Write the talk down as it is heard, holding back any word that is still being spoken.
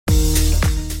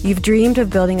You've dreamed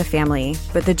of building a family,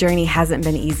 but the journey hasn't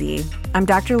been easy. I'm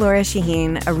Dr. Laura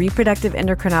Shaheen, a reproductive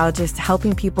endocrinologist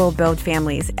helping people build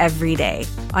families every day.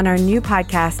 On our new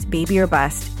podcast, Baby or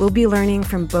Bust, we'll be learning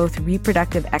from both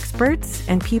reproductive experts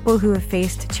and people who have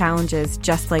faced challenges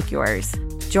just like yours.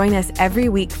 Join us every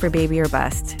week for Baby or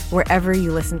Bust, wherever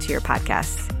you listen to your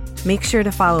podcasts. Make sure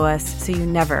to follow us so you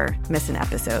never miss an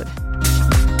episode.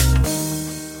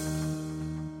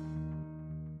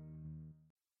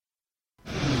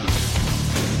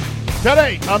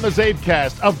 Today on the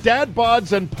Zabecast, of dad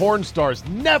bods and porn stars,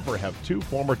 never have two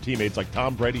former teammates like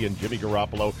Tom Brady and Jimmy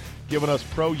Garoppolo given us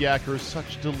pro-yackers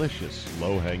such delicious,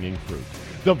 low-hanging fruit.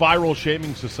 The viral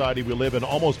shaming society we live in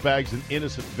almost bags an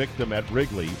innocent victim at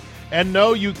Wrigley. And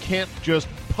no, you can't just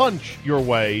punch your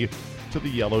way to the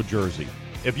yellow jersey.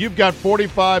 If you've got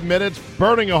 45 minutes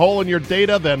burning a hole in your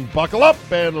data, then buckle up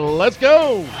and let's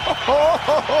go!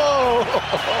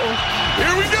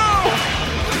 Here we go!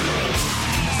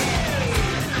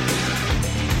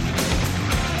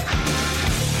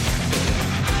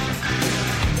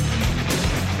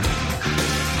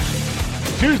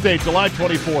 Tuesday, July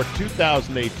 24,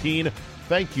 2018.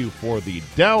 Thank you for the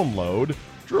download.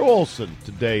 Drew Olson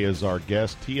today is our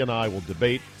guest. He and I will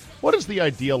debate what is the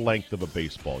ideal length of a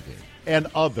baseball game and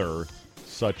other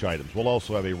such items. We'll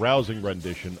also have a rousing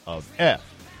rendition of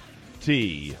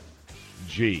FTG.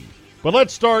 But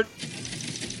let's start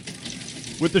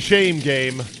with the shame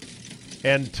game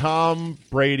and Tom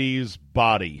Brady's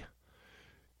body.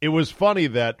 It was funny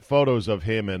that photos of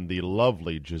him and the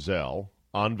lovely Giselle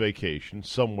on vacation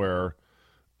somewhere,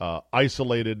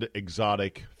 isolated,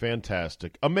 exotic,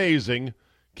 fantastic, amazing,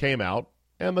 came out,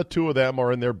 and the two of them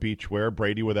are in their beachwear,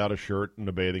 Brady without a shirt and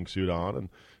a bathing suit on, and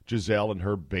Giselle in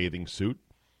her bathing suit.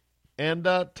 And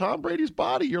Tom Brady's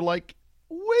body, you're like,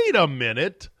 wait a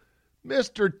minute,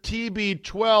 Mr.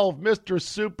 TB12, Mr.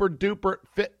 Super Duper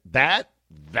Fit,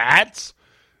 that's,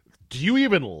 do you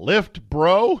even lift,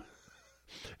 bro?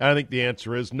 And I think the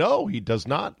answer is no, he does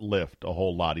not lift a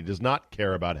whole lot. He does not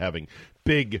care about having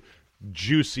big,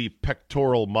 juicy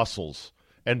pectoral muscles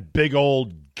and big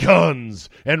old guns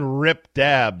and ripped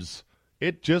abs.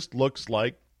 It just looks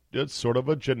like it's sort of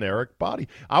a generic body.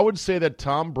 I would say that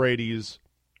Tom Brady's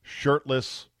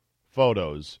shirtless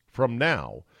photos from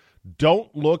now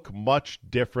don't look much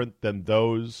different than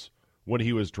those when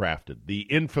he was drafted. The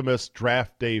infamous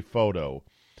draft day photo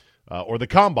or the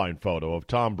combine photo of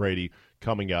Tom Brady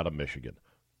coming out of Michigan.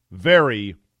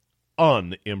 Very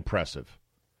unimpressive.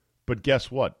 But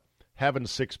guess what? Having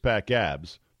six-pack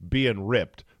abs, being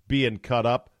ripped, being cut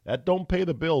up, that don't pay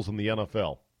the bills in the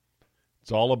NFL.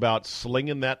 It's all about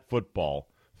slinging that football,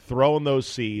 throwing those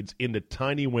seeds into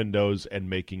tiny windows, and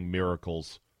making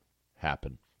miracles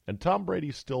happen. And Tom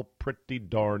Brady's still pretty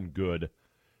darn good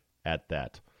at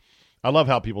that. I love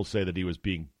how people say that he was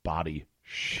being body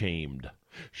shamed.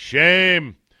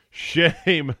 Shame!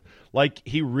 Shame! Like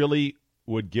he really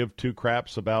would give two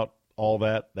craps about all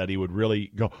that he would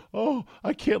really go, oh,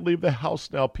 I can't leave the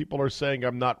house now. People are saying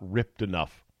I'm not ripped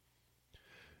enough.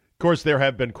 Of course, there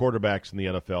have been quarterbacks in the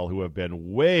NFL who have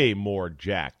been way more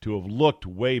jacked, who have looked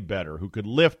way better, who could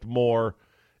lift more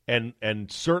and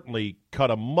certainly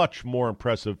cut a much more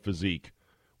impressive physique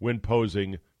when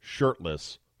posing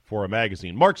shirtless for a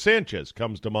magazine. Mark Sanchez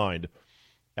comes to mind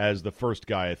as the first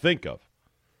guy I think of,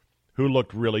 who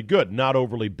looked really good. Not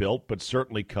overly built, but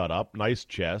certainly cut up. Nice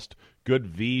chest, good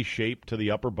V shape to the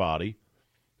upper body,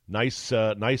 nice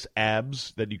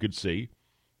abs that you could see.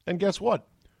 And guess what?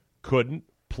 Couldn't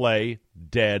play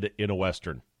dead in a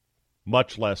Western,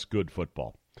 much less good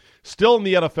football. Still in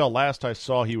the NFL, last I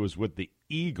saw he was with the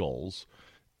Eagles.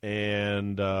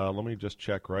 And let me just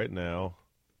check right now.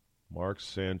 Mark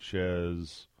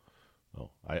Sanchez.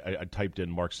 Oh, I typed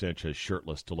in Mark Sanchez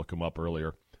shirtless to look him up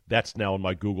earlier. That's now in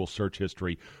my Google search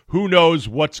history. Who knows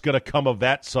what's going to come of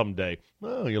that someday?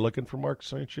 Oh, you're looking for Mark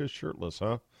Sanchez shirtless,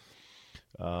 huh?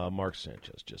 Mark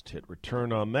Sanchez, just hit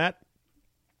return on that.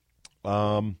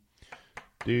 Doesn't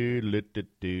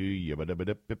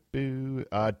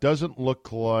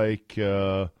look like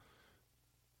he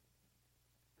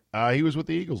was with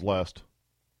the Eagles last.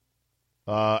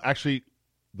 Actually,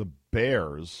 the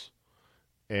Bears,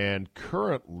 and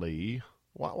currently...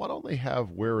 Why don't they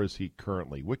have where is he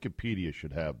currently? Wikipedia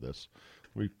should have this.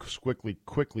 We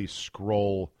quickly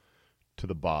scroll to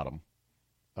the bottom.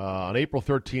 On April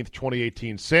 13th,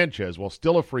 2018, Sanchez, while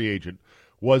still a free agent,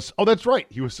 was, oh, that's right,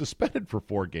 he was suspended for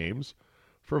 4 games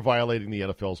for violating the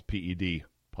NFL's PED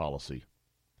policy.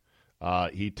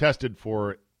 He tested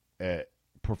for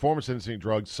performance-enhancing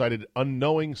drugs, cited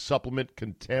unknowing supplement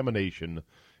contamination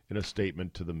in a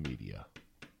statement to the media.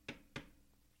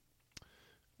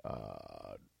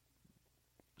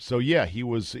 So yeah, he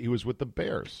was with the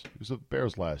Bears. He was with the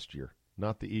Bears last year,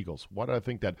 not the Eagles. Why did I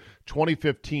think that?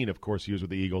 2015, of course, he was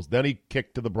with the Eagles. Then he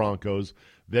kicked to the Broncos.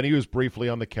 Then he was briefly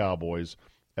on the Cowboys,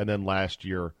 and then last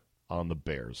year on the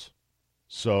Bears.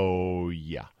 So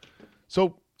yeah,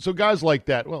 so guys like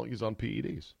that. Well, he's on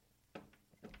PEDs.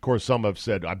 Of course, some have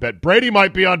said, I bet Brady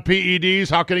might be on PEDs.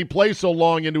 How can he play so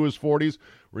long into his 40s?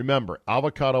 Remember,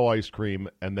 avocado ice cream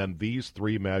and then these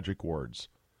three magic words: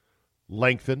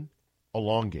 lengthen,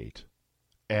 elongate,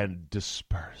 and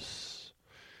disperse.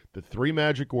 The three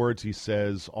magic words he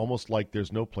says, almost like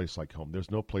there's no place like home.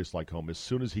 There's no place like home as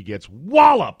soon as he gets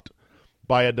walloped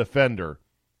by a defender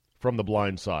from the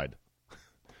blind side.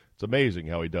 It's amazing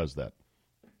how he does that.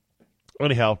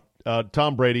 Anyhow,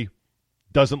 Tom Brady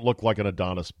doesn't look like an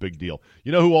Adonis. Big deal.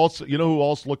 You know who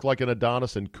else looked like an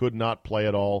Adonis and could not play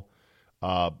at all?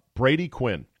 Brady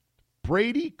Quinn.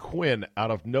 Brady Quinn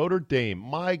out of Notre Dame.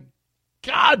 My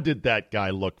God, did that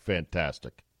guy look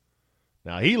fantastic.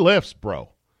 Now, he lifts, bro,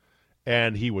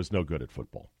 and he was no good at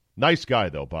football. Nice guy,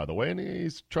 though, by the way, and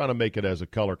he's trying to make it as a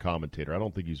color commentator. I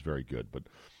don't think he's very good, but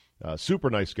super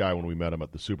nice guy when we met him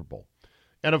at the Super Bowl.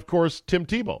 And, of course, Tim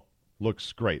Tebow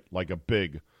looks great, like a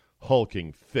big,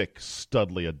 hulking, thick,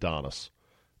 studly Adonis,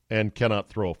 and cannot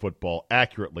throw a football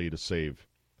accurately to save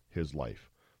his life.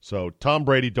 So, Tom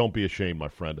Brady, don't be ashamed, my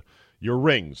friend. Your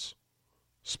rings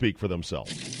speak for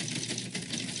themselves.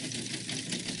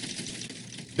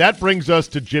 That brings us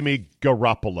to Jimmy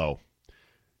Garoppolo.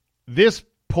 This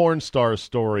porn star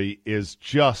story is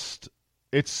just,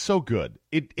 it's so good.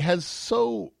 It has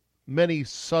so many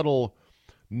subtle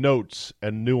notes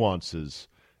and nuances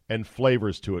and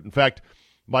flavors to it. In fact,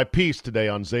 my piece today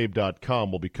on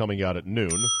Zabe.com will be coming out at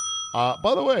noon.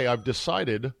 By the way, I've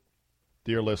decided,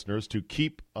 dear listeners, to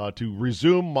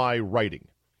resume my writing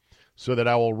so that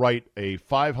I will write a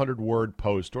 500-word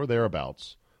post or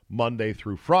thereabouts Monday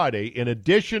through Friday, in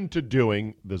addition to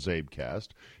doing the Zabecast,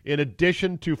 in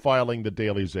addition to filing the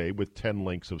Daily Zabe with 10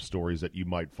 links of stories that you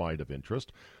might find of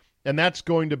interest. And that's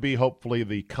going to be, hopefully,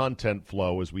 the content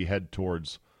flow as we head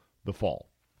towards the fall,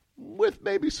 with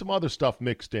maybe some other stuff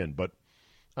mixed in. But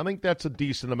I think that's a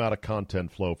decent amount of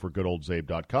content flow for good old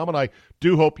Zabe.com, and I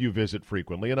do hope you visit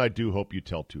frequently, and I do hope you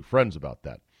tell two friends about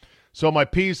that. So my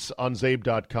piece on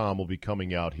Zabe.com will be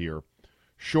coming out here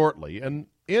shortly, and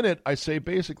in it I say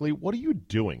basically, what are you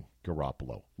doing,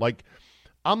 Garoppolo? Like,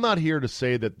 I'm not here to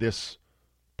say that this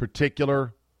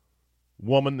particular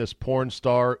woman, this porn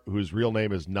star, whose real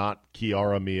name is not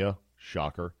Kiara Mia,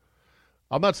 shocker.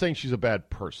 I'm not saying she's a bad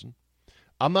person.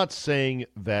 I'm not saying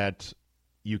that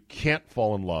you can't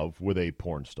fall in love with a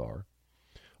porn star.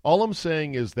 All I'm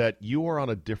saying is that you are on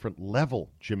a different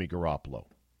level, Jimmy Garoppolo.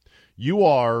 You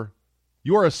are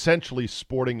essentially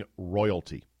sporting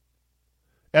royalty.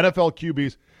 NFL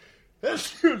QBs,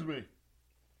 excuse me.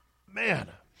 Man,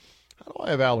 how do I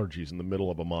have allergies in the middle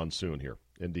of a monsoon here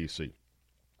in D.C.?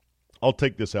 I'll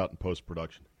take this out in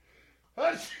post-production.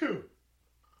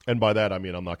 And by that, I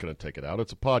mean I'm not going to take it out.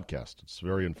 It's a podcast. It's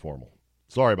very informal.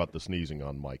 Sorry about the sneezing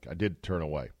on Mike. I did turn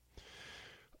away.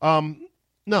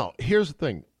 No, here's the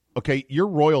thing. Okay, you're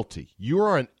royalty. You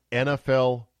are an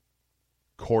NFL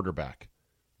quarterback.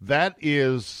 That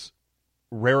is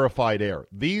rarefied air.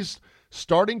 These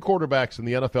starting quarterbacks in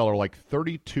the NFL are like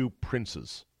 32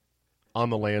 princes on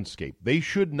the landscape. They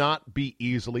should not be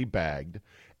easily bagged,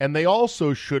 and they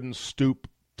also shouldn't stoop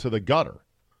to the gutter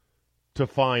to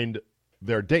find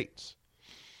their dates.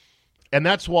 And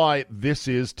that's why this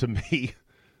is, to me,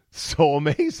 so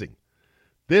amazing.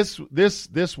 This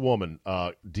woman,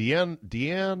 Deanne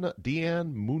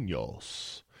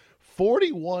Munoz,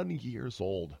 41 years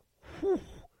old.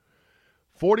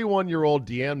 41-year-old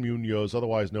Deanne Munoz,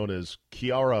 otherwise known as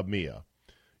Kiara Mia.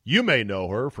 You may know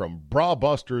her from Bra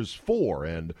Busters 4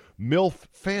 and MILF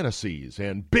Fantasies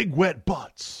and Big Wet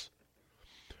Butts.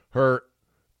 Her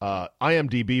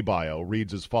IMDb bio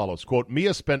reads as follows, quote,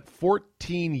 Mia spent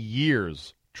 14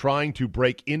 years trying to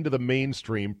break into the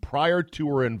mainstream prior to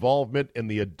her involvement in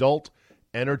the adult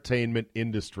entertainment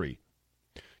industry.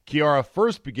 Kiara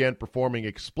first began performing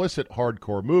explicit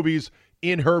hardcore movies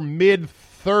in her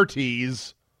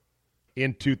mid-30s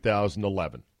in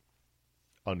 2011,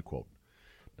 unquote.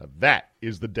 Now that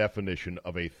is the definition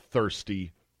of a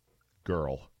thirsty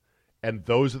girl, and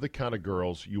those are the kind of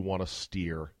girls you want to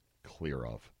steer clear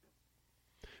of.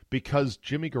 Because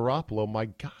Jimmy Garoppolo, my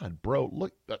God, bro,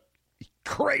 look,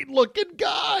 great-looking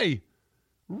guy.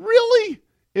 Really?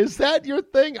 Is that your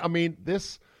thing? I mean,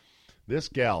 this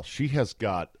gal, she's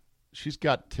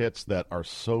got tits that are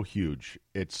so huge.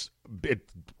 It's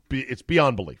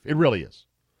beyond belief. It really is.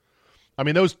 I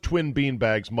mean, those twin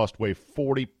beanbags must weigh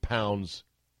 40 pounds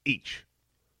each.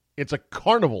 It's a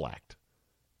carnival act.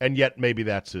 And yet maybe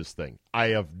that's his thing. I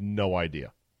have no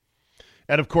idea.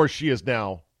 And, of course, she is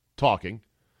now talking,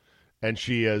 and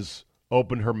she has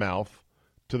opened her mouth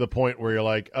to the point where you're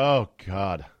like, oh,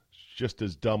 God, just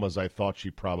as dumb as I thought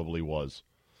she probably was.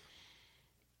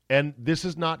 And this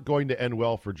is not going to end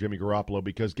well for Jimmy Garoppolo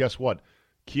because guess what?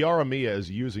 Kiara Mia is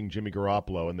using Jimmy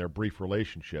Garoppolo in their brief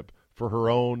relationship for her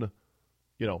own,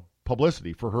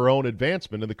 publicity, for her own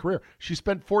advancement in the career. She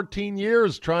spent 14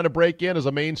 years trying to break in as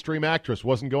a mainstream actress,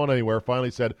 wasn't going anywhere,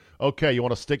 finally said, okay, you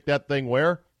want to stick that thing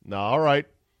where? No, all right.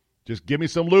 Just give me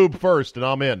some lube first and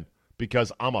I'm in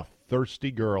because I'm a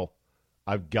thirsty girl.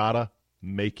 I've got to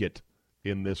make it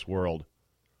in this world.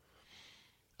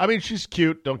 I mean, she's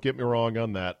cute. Don't get me wrong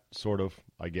on that, sort of,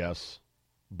 I guess.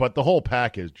 But the whole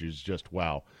package is just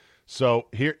wow. So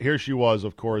here she was,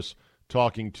 of course,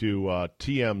 talking to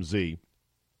TMZ.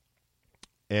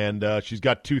 And she's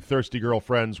got two thirsty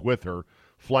girlfriends with her,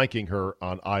 flanking her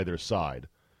on either side.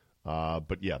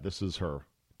 But, yeah, this is her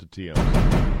to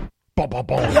TMZ. Yo,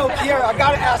 Kiara, I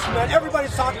got to ask you, man.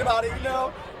 Everybody's talking about it,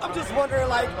 I'm just wondering,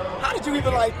 how did you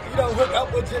even, hook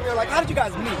up with Jimmy? Or, how did you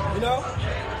guys meet,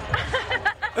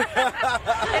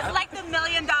 It's like the $1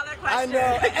 million question. I know.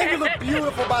 And you look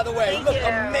beautiful, by the way. You look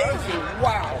amazing.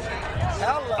 Wow.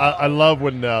 Hello. I love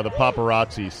when the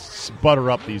paparazzi sputter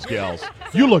up these gals.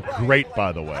 You look great,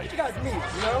 by the way. How did you guys meet,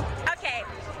 Okay,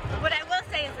 what I will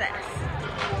say is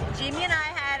this. Jimmy and I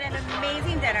had an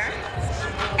amazing dinner,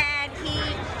 and he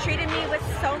treated me with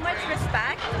so much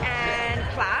respect and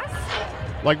class.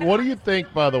 What do you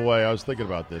think, by the way, I was thinking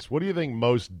about this. What do you think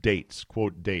most dates,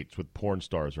 quote dates, with porn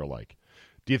stars are like?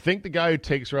 Do you think the guy who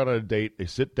takes her out on a date, they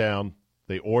sit down,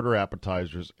 they order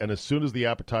appetizers, and as soon as the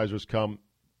appetizers come,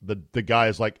 the guy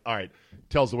is like, all right,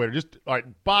 tells the waiter, just, all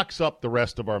right, box up the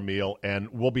rest of our meal, and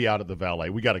we'll be out at the valet.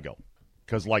 We got to go.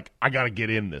 Because, I got to get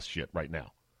in this shit right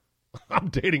now. I'm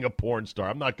dating a porn star.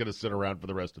 I'm not going to sit around for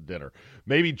the rest of dinner.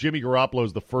 Maybe Jimmy Garoppolo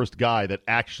is the first guy that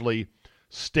actually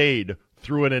stayed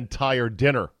through an entire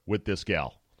dinner with this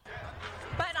gal.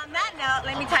 But on that note,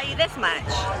 let me tell you this much.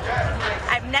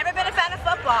 I've never been a fan of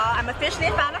football. I'm officially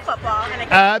a fan of football.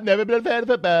 And I've never been a fan of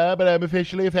football, but I'm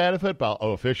officially a fan of football.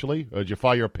 Oh, officially? Did you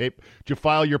file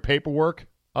your paperwork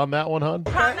on that one, hon?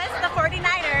 Promise the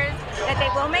 49ers that they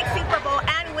will make Super Bowl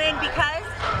and win because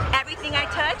everything I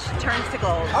touch turns to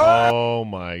gold. Oh,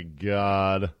 my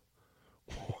God.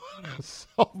 What a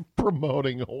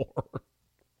self-promoting whore.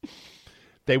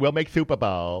 They will make Super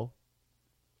Bowl.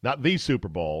 Not the Super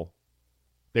Bowl.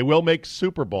 They will make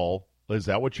Super Bowl. Is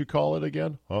that what you call it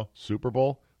again? Huh? Super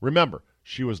Bowl? Remember,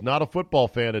 she was not a football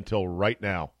fan until right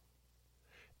now.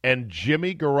 And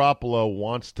Jimmy Garoppolo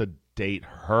wants to date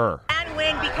her. And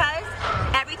win because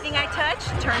everything I touch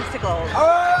turns to gold.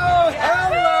 Oh,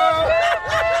 hello!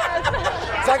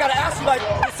 So I got to ask you,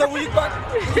 so will you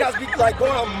guys be,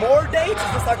 going on more dates?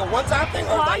 Is this a one-time thing?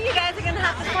 Or Well, you guys are going to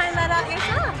have to find that out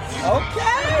yourselves.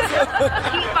 Okay.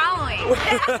 Keep following.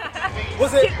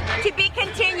 Was it? To be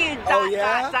continued. Oh,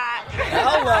 yeah? Dot.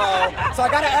 Hello. So I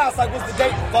got to ask, was the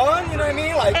date fun? You know what I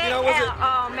mean? Was it?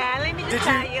 Oh, man, let me just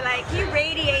tell you, he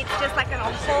radiates just on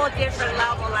a whole different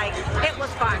level. It was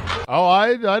fun. Oh,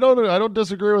 I don't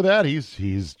disagree with that.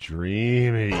 He's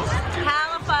dreamy.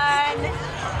 Hella fun.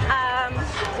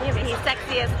 He's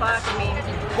sexy as fuck.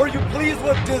 Were you pleased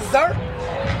with dessert?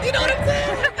 You know what I'm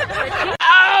saying?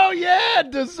 Oh, yeah,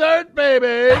 dessert, baby.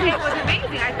 It was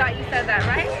amazing. I thought you said that,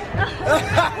 right?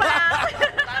 Well,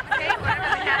 okay,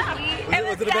 whatever. It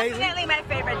was definitely my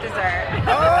favorite dessert.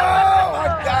 Oh, my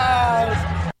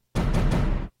gosh.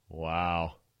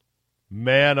 Wow.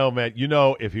 Man, oh, man.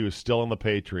 If he was still on the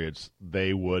Patriots,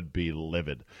 they would be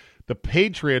livid. The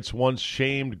Patriots once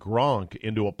shamed Gronk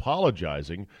into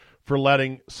apologizing for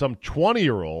letting some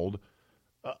 20-year-old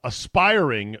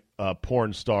aspiring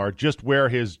porn star just wear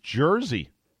his jersey.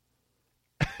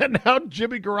 And now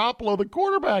Jimmy Garoppolo, the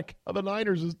quarterback of the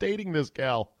Niners, is dating this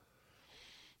gal.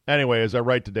 Anyway, as I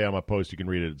write today on my post, you can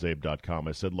read it at zabe.com.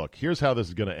 I said, look, here's how this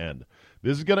is going to end.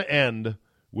 This is going to end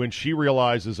when she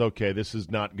realizes, okay, this is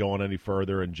not going any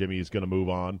further and Jimmy is going to move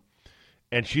on.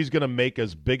 And she's going to make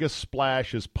as big a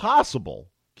splash as possible,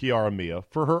 Kiara Mia,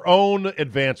 for her own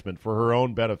advancement, for her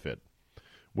own benefit.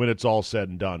 When it's all said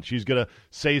and done, she's going to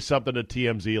say something to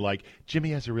TMZ like,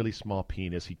 Jimmy has a really small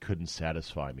penis, he couldn't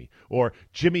satisfy me. Or,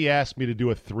 Jimmy asked me to do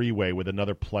a three-way with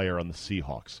another player on the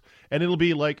Seahawks. And it'll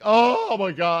be like, oh,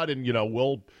 my God. And,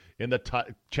 we'll, in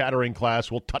the chattering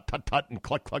class, we'll tut-tut-tut and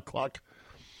cluck-cluck-cluck.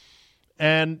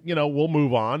 And, we'll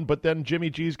move on. But then Jimmy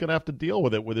G's going to have to deal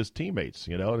with it with his teammates,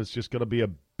 and it's just going to be a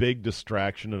big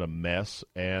distraction and a mess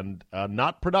and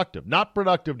not productive. Not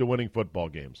productive to winning football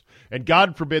games. And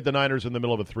God forbid the Niners in the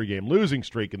middle of a 3-game losing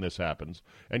streak and this happens.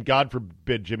 And God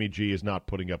forbid Jimmy G is not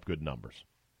putting up good numbers.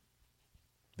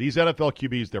 These NFL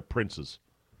QBs, they're princes.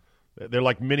 They're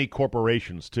like mini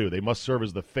corporations, too. They must serve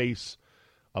as the face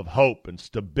of hope and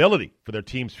stability for their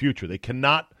team's future. They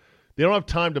don't have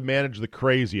time to manage the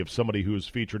crazy of somebody who's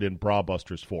featured in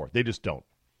Brabusters 4. They just don't.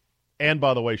 And,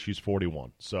 by the way, she's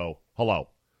 41. So, hello.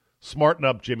 Smarten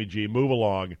up, Jimmy G. Move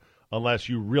along, unless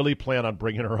you really plan on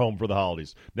bringing her home for the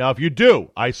holidays. Now, if you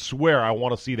do, I swear I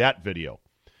want to see that video.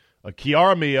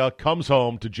 Kiara Mia comes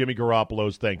home to Jimmy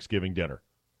Garoppolo's Thanksgiving dinner.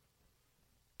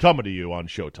 Coming to you on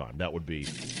Showtime. That would be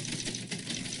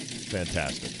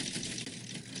fantastic.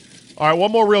 All right,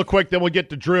 one more real quick, then we'll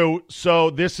get to Drew. So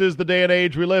this is the day and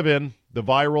age we live in, the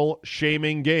viral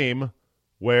shaming game,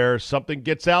 where something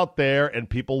gets out there and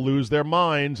people lose their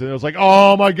minds, and it was like,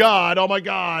 oh, my God, oh, my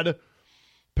God.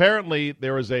 Apparently,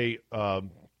 there was a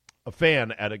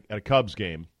fan at a Cubs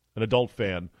game, an adult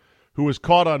fan, who was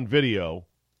caught on video,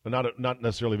 not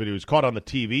necessarily video, he was caught on the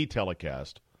TV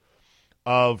telecast,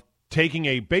 of taking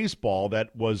a baseball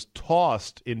that was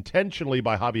tossed intentionally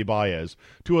by Javi Baez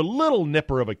to a little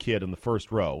nipper of a kid in the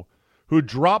first row, who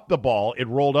dropped the ball. It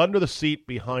rolled under the seat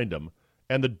behind him,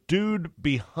 and the dude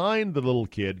behind the little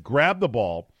kid grabbed the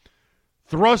ball,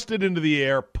 thrust it into the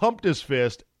air, pumped his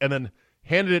fist, and then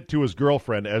handed it to his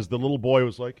girlfriend as the little boy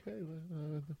was like, hey,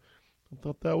 I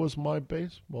thought that was my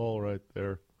baseball right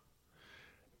there.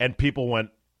 And people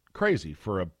went crazy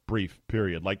for a brief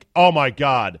period. Like, oh, my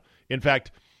God. In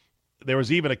fact, there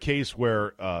was even a case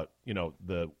where,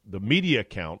 the media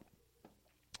account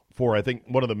for, I think,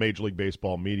 one of the Major League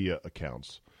Baseball media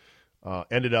accounts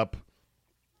ended up,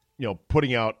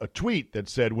 putting out a tweet that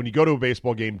said, when you go to a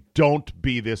baseball game, don't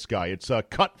be this guy. It's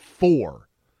Cut 4.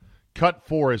 Cut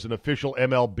 4 is an official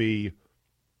MLB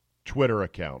Twitter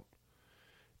account.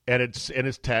 And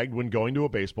it's tagged, when going to a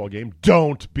baseball game,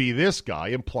 don't be this guy,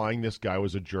 implying this guy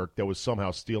was a jerk that was somehow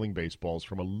stealing baseballs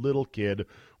from a little kid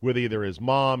with either his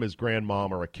mom, his grandmom,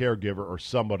 or a caregiver, or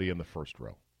somebody in the first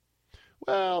row.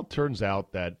 Well, it turns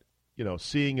out that,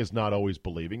 seeing is not always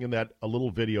believing, and that a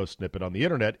little video snippet on the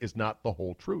internet is not the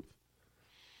whole truth.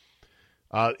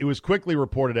 It was quickly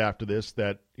reported after this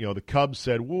that, the Cubs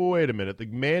said, wait a minute, the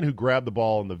man who grabbed the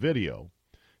ball in the video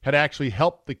had actually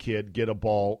helped the kid get a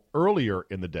ball earlier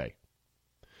in the day.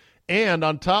 And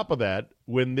on top of that,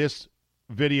 when this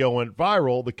video went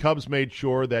viral, the Cubs made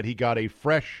sure that he got a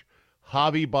fresh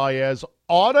Javi Baez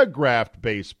autographed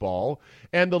baseball,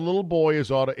 and the little boy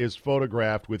is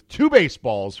photographed with 2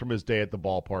 baseballs from his day at the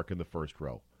ballpark in the first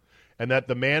row. And that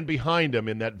the man behind him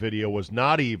in that video was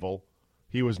not evil.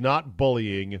 He was not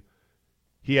bullying.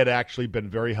 He had actually been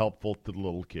very helpful to the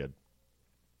little kid.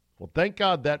 Well, thank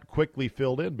God that quickly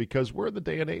filled in, because we're in the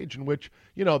day and age in which,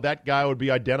 that guy would be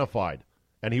identified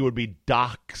and he would be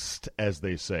doxed, as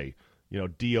they say,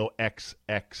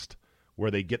 D-O-X-X'd, where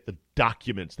they get the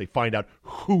documents. They find out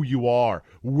who you are,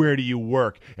 where do you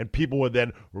work, and people would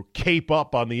then cape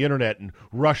up on the internet and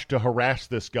rush to harass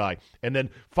this guy and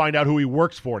then find out who he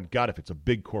works for. And God, if it's a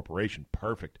big corporation,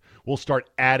 perfect. We'll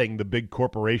start adding the big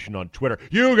corporation on Twitter.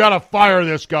 You got to fire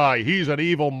this guy. He's an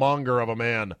evil monger of a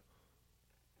man.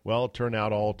 Well, it turned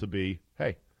out all to be,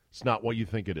 hey, it's not what you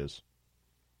think it is.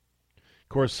 Of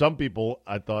course, some people,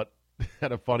 I thought,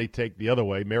 had a funny take the other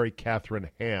way. Mary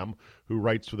Catherine Ham, who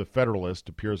writes for The Federalist,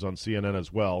 appears on CNN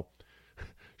as well.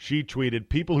 She tweeted,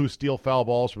 people who steal foul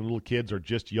balls from little kids are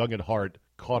just young at heart,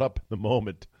 caught up in the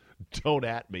moment. Don't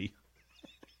at me.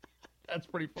 That's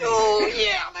pretty funny. Oh,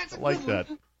 yeah. That's I like that.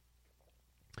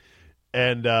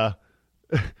 And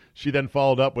she then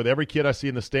followed up with, every kid I see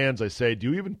in the stands, I say,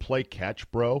 do you even play catch,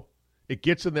 bro? It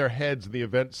gets in their heads in the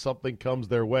event something comes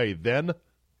their way. Then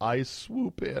I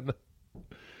swoop in.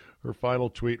 Her final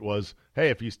tweet was, hey,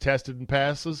 if he's tested and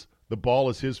passes, the ball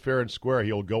is his fair and square.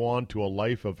 He'll go on to a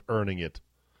life of earning it.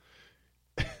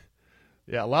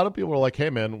 Yeah, a lot of people were like,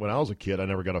 hey, man, when I was a kid, I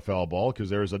never got a foul ball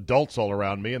because there was adults all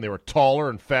around me, and they were taller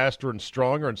and faster and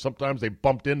stronger, and sometimes they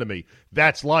bumped into me.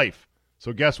 That's life.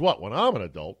 So guess what? When I'm an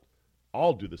adult,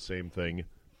 I'll do the same thing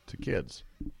to kids.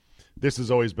 This has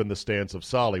always been the stance of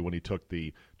Solly when he took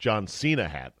the John Cena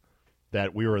hat,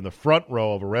 that we were in the front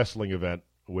row of a wrestling event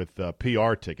with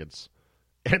PR tickets,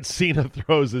 and Cena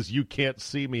throws his "you can't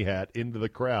see me" hat into the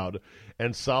crowd,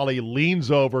 and Solly leans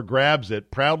over, grabs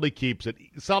it, proudly keeps it.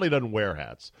 Solly doesn't wear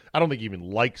hats. I don't think he even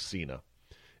likes Cena.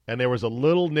 And there was a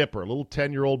little nipper, a little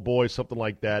 10-year-old boy, something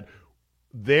like that,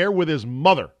 there with his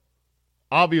mother,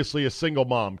 obviously a single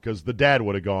mom, because the dad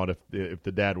would have gone if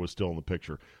the dad was still in the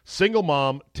picture. Single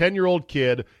mom, 10-year-old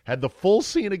kid, had the full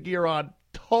Cena gear on,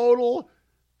 total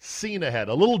seen a hat,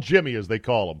 a little Jimmy as they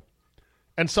call him,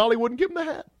 and Solly wouldn't give him the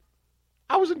hat.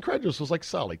 I was incredulous. I was like,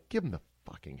 Solly, give him the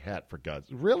fucking hat for God's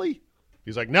sake. Really?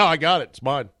 He's like, no, I got it. It's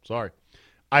mine. Sorry.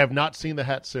 I have not seen the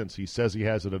hat since. He says he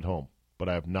has it at home, but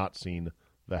I have not seen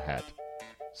the hat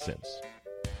since.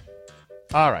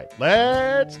 All right,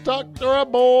 let's talk to our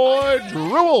boy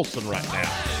Drew Olson right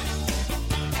now.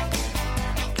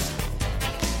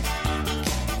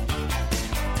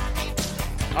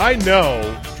 I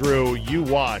know, Drew, you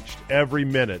watched every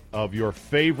minute of your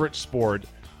favorite sport,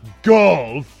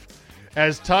 golf,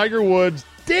 as Tiger Woods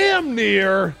damn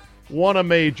near won a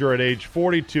major at age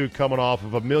 42, coming off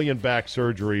of 1 million back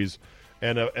surgeries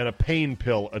and a pain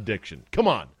pill addiction. Come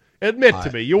on. Admit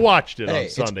to me, you watched it on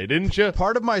Sunday, didn't you?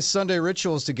 Part of my Sunday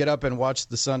ritual is to get up and watch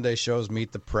the Sunday shows,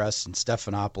 Meet the Press and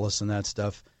Stephanopoulos and that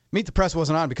stuff. Meet the Press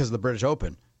wasn't on because of the British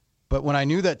Open. But when I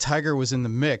knew that Tiger was in the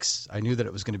mix, I knew that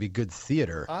it was going to be good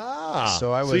theater.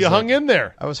 So you hung in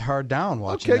there. I was hard down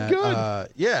watching that. Okay,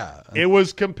 good. Yeah. It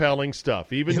was compelling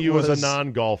stuff. Even you as a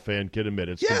non-golf fan can admit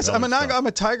it's yes, compelling stuff. I'm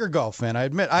a Tiger golf fan, I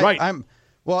admit. Right. I'm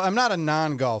not a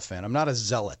non-golf fan. I'm not a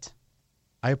zealot.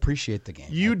 I appreciate the game.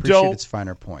 You I appreciate don't. its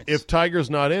finer points. If Tiger's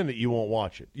not in it, you won't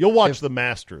watch it. You'll watch the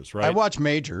Masters, right? I watch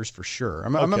majors for sure.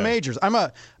 I'm a majors. I'm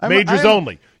majors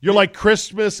only. You're like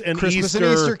Christmas and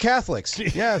Easter Catholics.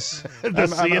 Yes,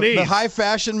 the high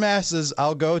fashion masses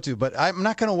I'll go to, but I'm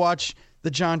not going to watch the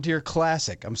John Deere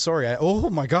Classic. I'm sorry. Oh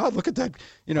my God, look at that!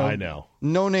 I know.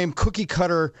 No name cookie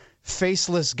cutter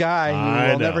faceless guy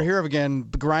who I'll never hear of again.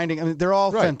 Grinding. I mean, they're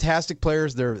all fantastic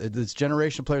players. This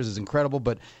generation of players is incredible,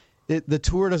 but the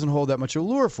tour doesn't hold that much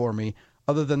allure for me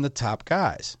other than the top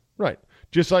guys. Right.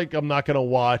 Just like I'm not going to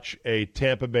watch a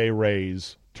Tampa Bay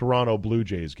Rays Toronto Blue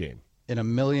Jays game. In a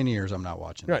million years, I'm not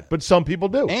watching Right, that. but some people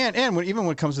do. And even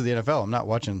when it comes to the NFL, I'm not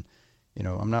watching.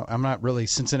 I'm not really.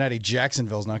 Cincinnati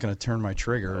Jacksonville's not going to turn my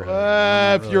trigger.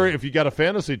 If you got a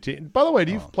fantasy team. By the way,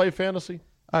 do you play fantasy?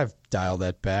 I've dialed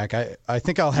that back. I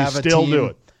think I'll have a team. Still do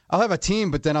it. I'll have a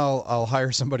team, but then I'll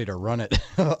hire somebody to run it.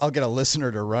 I'll get a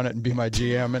listener to run it and be my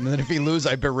GM, and then if he loses,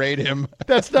 I berate him.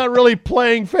 That's not really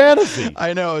playing fantasy.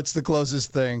 I know, it's the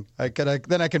closest thing.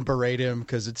 Then I can berate him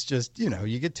because it's just,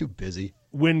 you get too busy.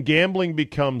 When gambling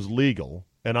becomes legal,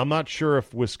 and I'm not sure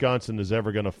if Wisconsin is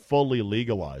ever going to fully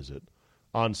legalize it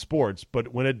on sports,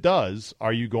 but when it does,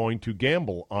 are you going to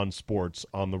gamble on sports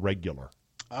on the regular?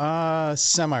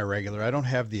 Semi-regular. I don't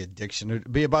have the addiction.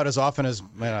 It'd be about as often as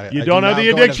you don't have the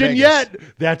addiction yet.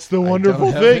 That's the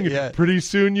wonderful thing. Pretty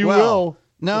soon you will.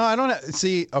 No, I don't.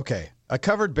 See, okay. I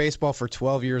covered baseball for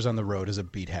 12 years on the road as a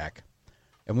beat hack,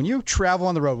 and when you travel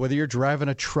on the road, whether you're driving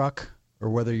a truck or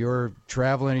whether you're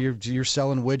traveling, you're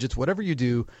selling widgets, whatever you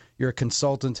do, you're a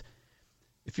consultant.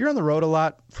 If you're on the road a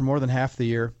lot for more than half the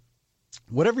year,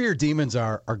 whatever your demons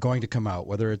are going to come out,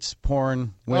 whether it's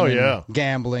porn, women,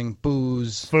 gambling,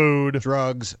 booze, food,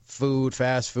 drugs,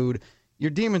 fast food. Your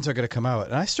demons are going to come out.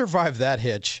 And I survived that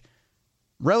hitch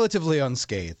relatively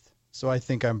unscathed, so I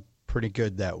think I'm pretty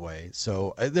good that way.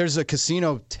 So there's a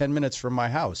casino 10 minutes from my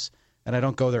house, and I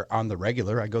don't go there on the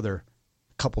regular. I go there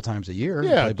a couple times a year and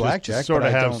play blackjack. Just sort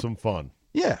of have some fun.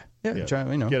 Yeah.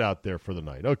 Try, get out there for the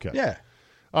night. Okay. Yeah.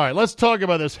 All right, let's talk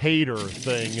about this hater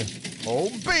thing.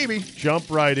 Oh, baby. Jump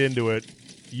right into it.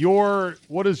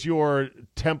 What is your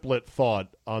template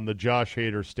thought on the Josh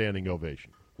Hader standing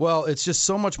ovation? Well, it's just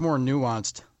so much more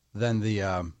nuanced than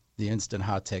the instant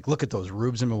hot take. Look at those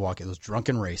rubes in Milwaukee, those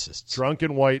drunken racists.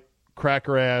 Drunken white,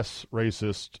 cracker-ass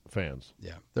racist fans.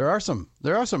 Yeah, there are some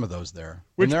of those there.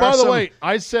 Which, by the way,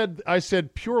 I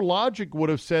said pure logic would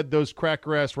have said those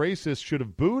cracker-ass racists should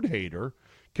have booed Hader,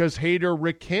 because Hader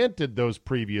recanted those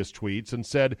previous tweets and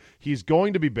said he's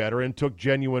going to be better and took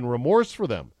genuine remorse for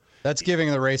them. That's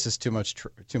giving the racist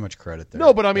too much credit there.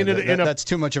 No, but I mean, that's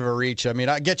too much of a reach. I mean,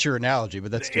 I get your analogy,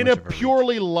 but that's too much of a reach. In a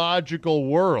purely logical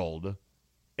world,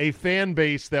 a fan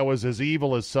base that was as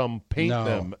evil as some paint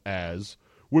them as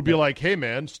would be like, hey,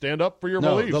 man, stand up for your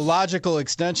beliefs. The logical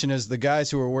extension is the guys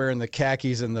who are wearing the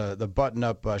khakis and the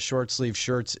button-up short-sleeve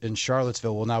shirts in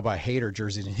Charlottesville will now buy Hader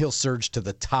jerseys, and he'll surge to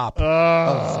the top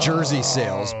of jersey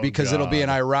sales because it'll be an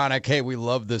ironic, hey, we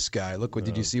love this guy. Look,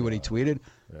 did you see what he tweeted?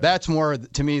 Yeah. That's more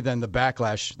to me than the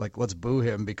backlash, like, let's boo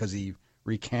him because he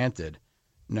recanted.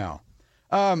 No.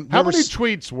 How many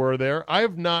tweets were there? I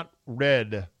have not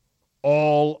read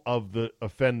all of the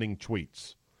offending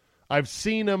tweets. I've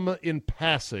seen them in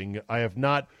passing. I have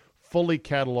not fully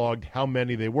cataloged how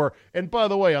many they were. And by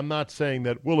the way, I'm not saying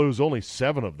that, well, it was only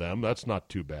 7 of them. That's not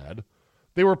too bad.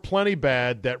 They were plenty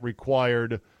bad that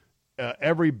required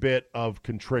every bit of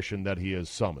contrition that he has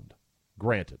summoned.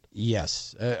 Granted.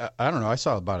 Yes. I don't know. I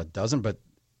saw about a dozen, but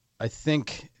I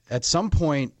think at some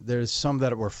point, there's some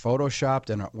that were photoshopped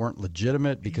and weren't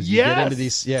legitimate because you get into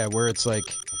these, where it's like,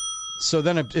 so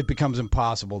then it becomes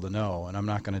impossible to know, and I'm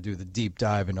not going to do the deep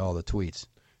dive into all the tweets.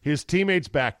 His teammates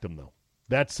backed him, though.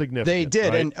 That's significant. They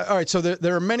did. Right? And all right, so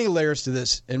there are many layers to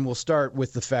this, and we'll start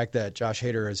with the fact that Josh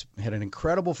Hader has had an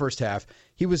incredible first half.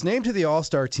 He was named to the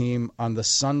All-Star team on the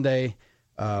Sunday,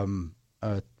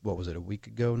 what was it, a week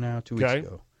ago now? 2 weeks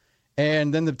ago.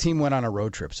 And then the team went on a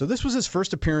road trip. So this was his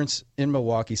first appearance in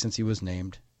Milwaukee since he was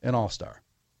named an All-Star,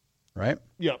 right?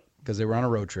 Yep. Because they were on a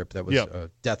road trip that was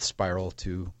a death spiral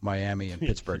to Miami and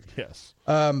Pittsburgh. Yes.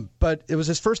 But it was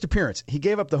his first appearance. He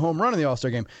gave up the home run in the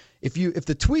All-Star game. If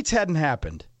the tweets hadn't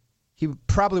happened, he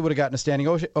probably would have gotten a standing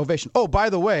ovation. Oh, by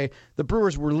the way, the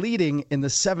Brewers were leading in the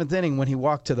 7th inning when he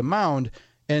walked to the mound,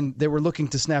 and they were looking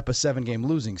to snap a 7-game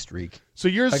losing streak. So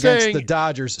you're against saying the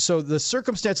Dodgers. So the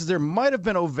circumstances there might have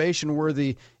been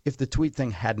ovation-worthy if the tweet thing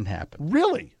hadn't happened.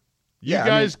 Really? You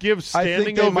guys give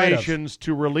standing ovations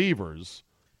to relievers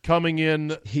coming in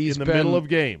the middle of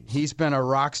games. He's been a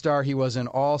rock star. He was an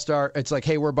all-star. It's like,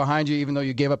 hey, we're behind you even though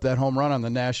you gave up that home run on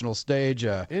the national stage.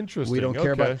 Interesting. We don't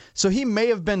care about it. So he may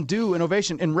have been due an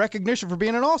ovation in recognition for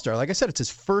being an all-star. Like I said, it's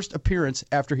his first appearance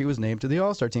after he was named to the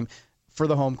all-star team for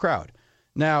the home crowd.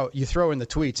 Now, you throw in the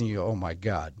tweets and you go, oh, my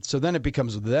God. So then it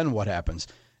becomes, then what happens?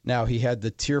 Now, he had the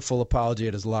tearful apology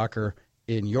at his locker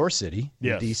in your city,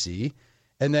 in D.C.,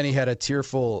 and then he had a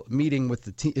tearful meeting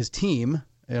with his team,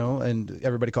 and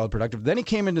everybody called it productive. Then he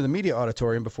came into the media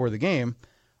auditorium before the game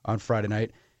on Friday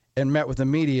night and met with the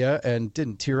media and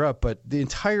didn't tear up, but the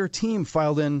entire team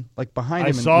filed in behind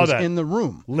him and was in the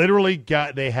room. Literally,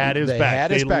 they had his back.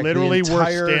 They literally were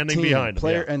standing behind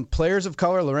him. And players of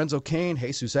color, Lorenzo Cain,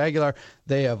 Jesus Aguilar,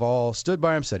 they have all stood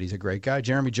by him, said he's a great guy.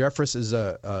 Jeremy Jeffress is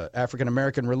a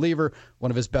African-American reliever,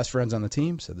 one of his best friends on the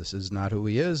team, said this is not who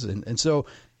he is. And so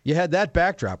you had that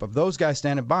backdrop of those guys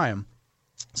standing by him.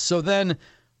 So then,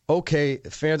 okay,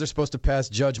 fans are supposed to pass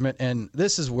judgment, and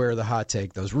this is where the hot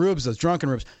take, those drunken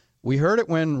rubes. We heard it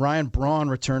when Ryan Braun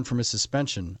returned from his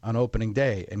suspension on opening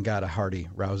day and got a hearty,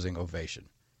 rousing ovation.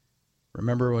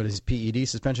 Remember when his PED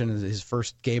suspension, his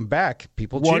first game back,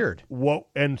 people cheered. Look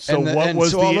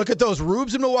at those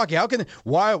rubes in Milwaukee.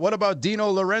 What about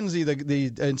Dino Lorenzi,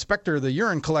 the inspector, the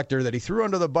urine collector that he threw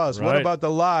under the bus? Right. What about the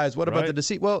lies? What about the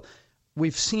deceit? Well,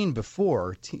 we've seen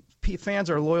before. Fans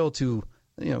are loyal to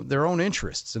their own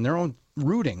interests and their own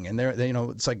rooting, and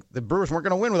it's like the Brewers weren't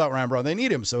going to win without Ryan Braun. They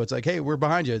need him, so it's like, hey, we're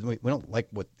behind you. We don't like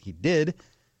what he did,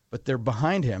 but they're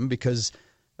behind him because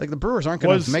the Brewers aren't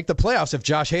going to make the playoffs if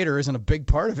Josh Hader isn't a big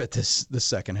part of it this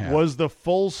second half. Was the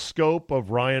full scope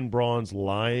of Ryan Braun's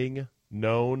lying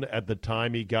known at the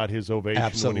time he got his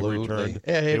ovation when he returned?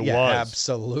 It was.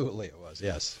 Absolutely it was.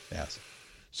 Yes.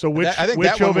 So which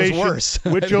ovation was worse.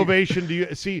 Which ovation do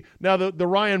you see? Now the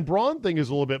Ryan Braun thing is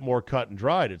a little bit more cut and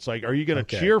dried. It's like, are you going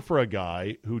to cheer for a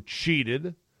guy who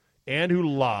cheated and who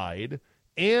lied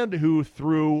and who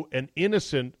threw an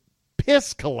innocent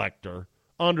piss collector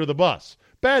under the bus?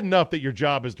 Bad enough that your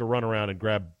job is to run around and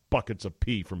grab buckets of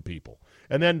pee from people.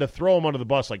 And then to throw him under the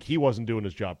bus like he wasn't doing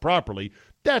his job properly,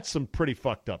 that's some pretty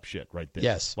fucked up shit right there.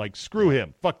 Yes. Screw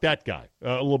him. Fuck that guy.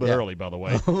 A little bit early, by the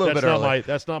way.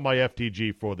 That's not my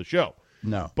FTG for the show.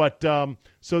 No. But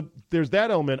so there's that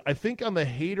element. I think on the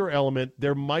Hader element,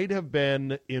 there might have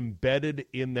been embedded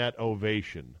in that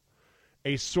ovation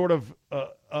a sort of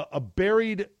a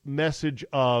buried message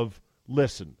of,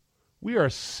 listen, we are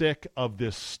sick of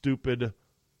this stupid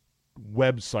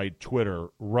website, Twitter,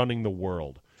 running the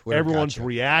world. Everyone's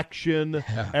reaction,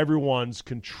 everyone's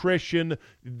contrition.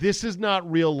 This is not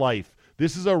real life.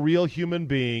 This is a real human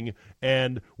being,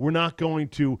 and we're not going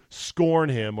to scorn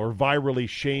him or virally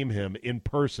shame him in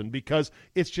person because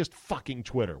it's just fucking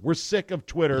Twitter. We're sick of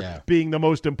Twitter being the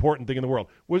most important thing in the world.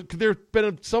 Could there have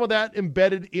been some of that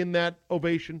embedded in that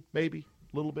ovation, maybe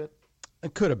a little bit?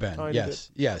 It could have been,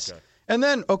 yes. Okay. And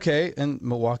then, and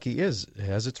Milwaukee has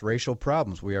its racial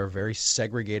problems. We are a very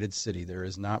segregated city. There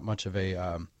is not much of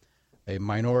a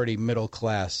minority middle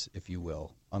class, if you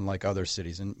will, unlike other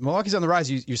cities. And Milwaukee's on the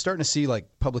rise. You're starting to see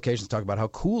publications talk about how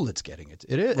cool it's getting. It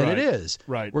is. Right. And it is.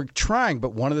 Right. We're trying,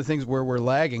 but one of the things where we're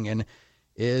lagging in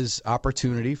is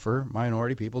opportunity for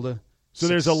minority people to. So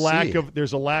there's a lack of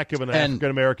an African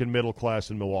American middle class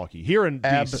in Milwaukee. Here in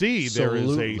D.C.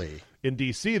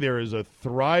 there is a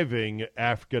thriving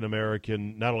African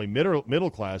American, not only middle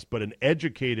class, but an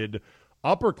educated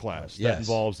upper class that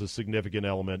involves a significant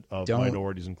element of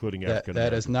minorities, including African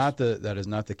Americans. That is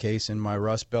not the case in my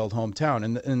Rust Belt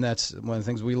hometown, and that's one of the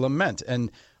things we lament.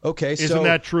 And Okay, so Isn't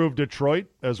that true of Detroit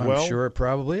as well? I'm sure it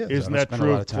probably is. Isn't that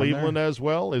true of Cleveland as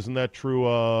well? Isn't that true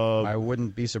of... I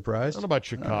wouldn't be surprised. I don't know about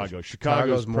Chicago.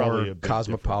 Chicago's probably more a bit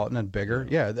cosmopolitan different. and bigger.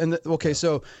 Yeah. And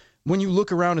so when you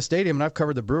look around a stadium, and I've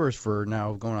covered the Brewers for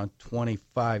now going on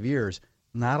 25 years,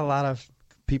 not a lot of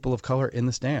people of color in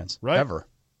the stands, Right. ever.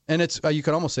 And it's you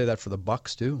could almost say that for the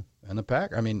Bucks too, and the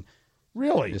Packers. I mean,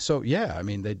 Really? so yeah, I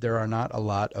mean there are not a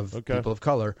lot of Okay. people of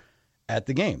color at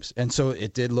the games, and so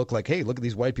it did look like, hey, look at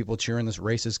these white people cheering this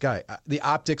racist guy. The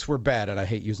optics were bad, and I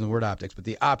hate using the word optics, but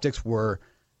the optics were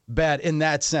bad in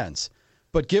that sense.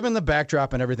 But given the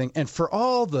backdrop and everything, and for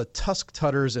all the tusk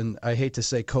tutters and I hate to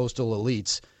say coastal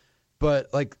elites,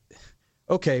 but like,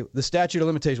 okay, the statute of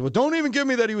limitations. Well, don't even give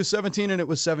me that he was 17 and it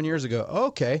was 7 years ago.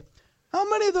 Okay, how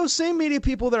many of those same media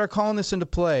people that are calling this into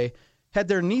play had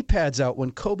their knee pads out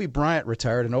when Kobe Bryant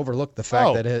retired and overlooked the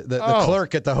fact that the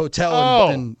clerk at the hotel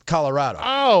in Colorado?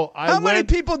 How many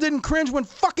people didn't cringe when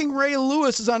fucking Ray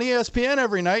Lewis is on ESPN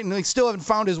every night and they still haven't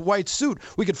found his white suit?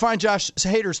 We could find Josh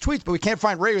Hader's tweets, but we can't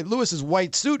find Ray Lewis's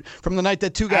white suit from the night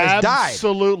that two guys died.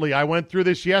 Absolutely. I went through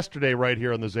this yesterday right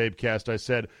here on the Zabecast. I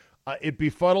said, it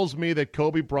befuddles me that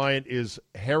Kobe Bryant is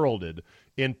heralded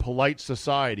in polite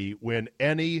society when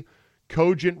any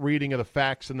cogent reading of the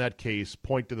facts in that case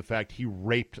point to the fact he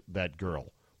raped that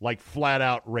girl, like flat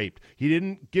out raped. He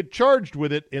didn't get charged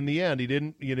with it in the end. He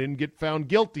didn't get found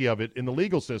guilty of it in the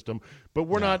legal system. But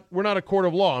we're not a court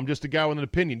of law. I'm just a guy with an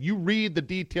opinion. You read the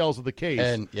details of the case,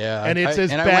 and it's as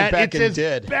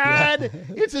bad.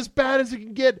 It's as bad as it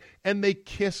can get. And they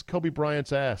kiss Kobe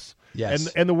Bryant's ass. Yes.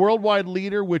 And the worldwide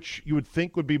leader, which you would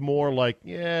think would be more like,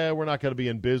 yeah, we're not going to be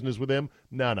in business with him.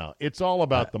 No. It's all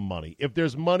about the money. If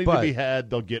there's money to be had,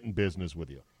 they'll get in business with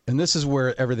you. And this is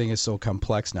where everything is so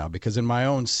complex now, because in my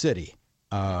own city,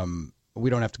 we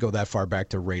don't have to go that far back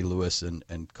to Ray Lewis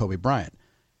and Kobe Bryant.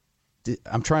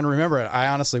 I'm trying to remember it. I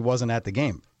honestly wasn't at the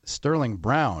game. Sterling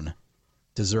Brown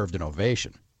deserved an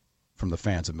ovation from the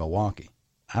fans of Milwaukee.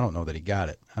 I don't know that he got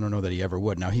it. I don't know that he ever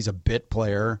would. Now, he's a bit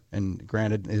player, and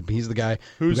granted, he's the guy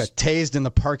who got tased in the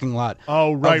parking lot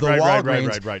of the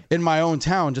Walgreens in my own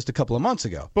town just a couple of months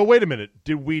ago. But wait a minute.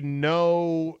 Did we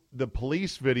know the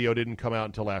police video didn't come out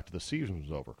until after the season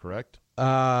was over, correct?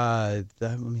 Let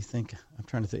me think. I'm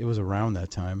trying to think. It was around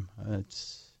that time.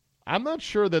 I'm not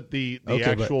sure that the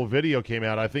actual video came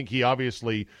out. I think he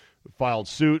obviously filed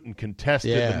suit and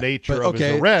contested the nature of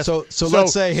his arrest. So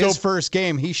let's say his first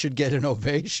game, he should get an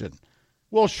ovation.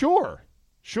 Well, sure,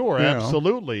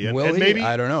 absolutely. And maybe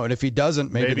I don't know. And if he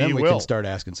doesn't, maybe then we can start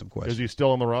asking some questions. Is he still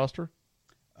on the roster?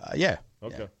 Yeah.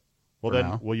 Okay. Yeah. Well,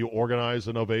 then, will you organize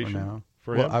an ovation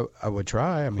for him? Well, I would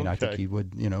try. I mean, I think he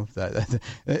would. That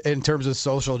in terms of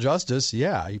social justice,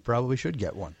 he probably should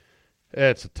get one.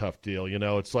 It's a tough deal,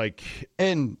 It's like,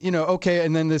 and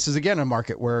and then this is again a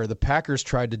market where the Packers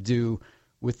tried to do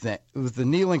with the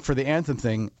kneeling for the anthem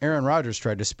thing. Aaron Rodgers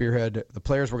tried to spearhead the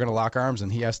players were going to lock arms,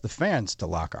 and he asked the fans to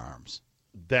lock arms.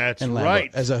 That's right.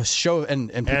 As a show, and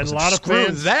people a said, lot of screw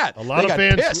fans. That a lot they of got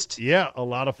fans. Pissed. Yeah, a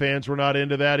lot of fans were not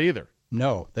into that either.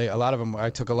 No, a lot of them. I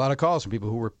took a lot of calls from people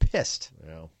who were pissed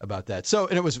about that. So,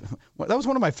 and that was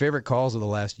one of my favorite calls of the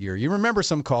last year. You remember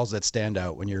some calls that stand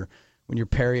out when you're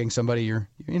parrying somebody.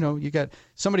 You got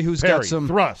somebody who's got some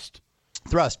thrust,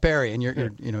 parry, and you're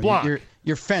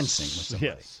fencing with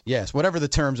somebody. Yes, whatever the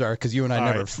terms are, because you and I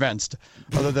never fenced,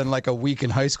 other than like a week in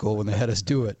high school when they had us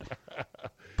do it.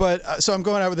 But so I'm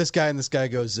going out with this guy, and this guy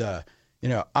goes,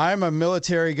 I'm a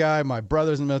military guy. My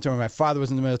brother's in the military. My father was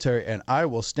in the military, and I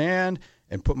will stand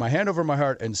and put my hand over my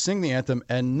heart and sing the anthem,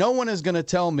 and no one is going to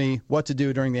tell me what to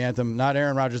do during the anthem. Not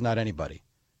Aaron Rodgers, not anybody.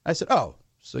 I said, oh,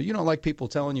 so you don't like people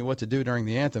telling you what to do during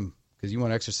the anthem because you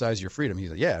want to exercise your freedom?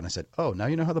 He's like, yeah. And I said, oh, now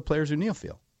you know how the players who kneel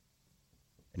feel.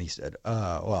 And he said,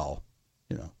 well,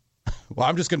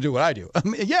 I'm just going to do what I do. I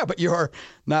mean, yeah, but you're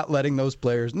not letting those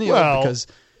players kneel because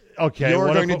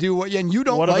you're going to do what, and you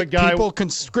don't like people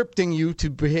conscripting you to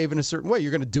behave in a certain way.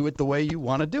 You're going to do it the way you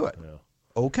want to do it. Yeah.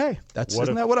 Okay.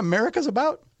 Isn't that what America's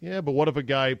about? Yeah, but what if a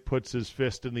guy puts his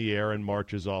fist in the air and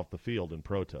marches off the field in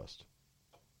protest?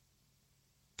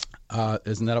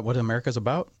 Isn't that what America's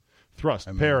about? Thrust,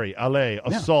 parry, alley,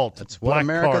 assault, that's what black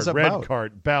America's card, about. Red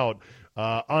card, bout,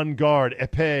 en garde,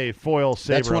 épée, foil,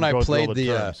 saber. That's when I played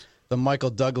the Michael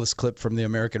Douglas clip from The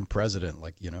American President.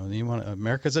 Like, you want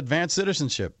America's advanced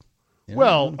citizenship.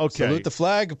 Okay. Salute the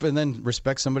flag and then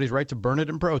respect somebody's right to burn it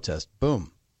in protest.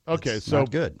 Boom. Okay, It's so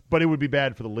not good. But it would be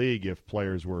bad for the league if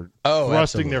players were Oh,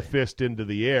 thrusting their absolutely. fist into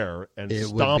the air and It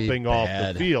would be stomping off the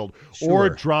bad. field, Sure. or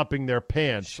dropping their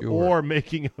pants, Sure. or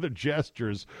making other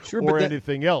gestures, Sure, or but that-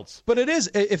 anything else. But it is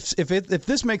if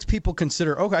this makes people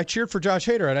consider, okay, I cheered for Josh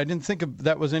Hader and I didn't think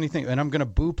that was anything, and I'm going to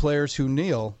boo players who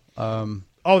kneel.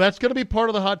 Oh, that's going to be part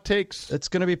of the hot takes. It's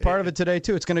going to be part of it today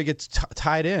too. It's going to get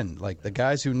tied in. Like the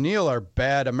guys who kneel are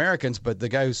bad Americans, but the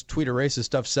guy who's tweeted racist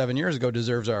stuff 7 years ago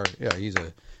deserves our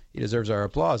he deserves our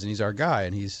applause, and he's our guy,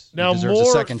 and he deserves a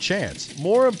second chance.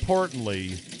 More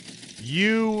importantly,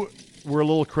 you were a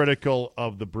little critical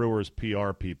of the Brewers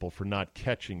PR people for not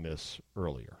catching this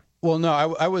earlier. Well,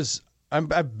 no,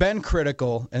 I've been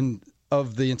critical and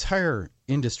of the entire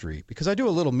industry because I do a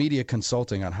little media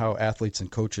consulting on how athletes and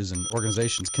coaches and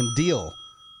organizations can deal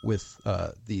with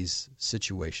these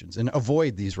situations and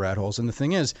avoid these rat holes. And the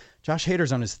thing is, Josh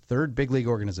Hader's on his third big league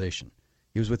organization.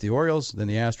 He was with the Orioles, then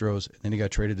the Astros, and then he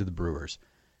got traded to the Brewers.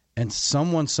 And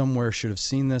someone somewhere should have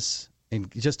seen this,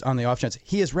 and just on the off chance,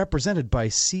 he is represented by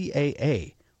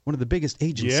CAA, one of the biggest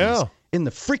agencies in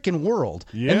the freaking world.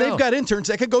 Yeah. And they've got interns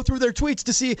that could go through their tweets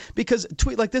to see, because a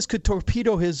tweet like this could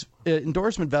torpedo his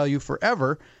endorsement value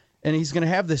forever, and he's going to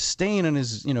have this stain on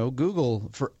his Google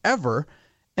forever,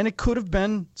 and it could have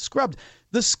been scrubbed.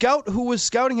 The scout who was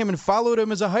scouting him and followed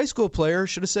him as a high school player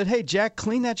should have said, hey, Jack,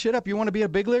 clean that shit up. You want to be a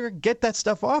big leaguer? Get that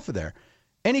stuff off of there.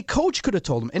 Any coach could have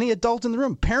told him. Any adult in the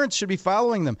room. Parents should be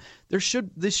following them.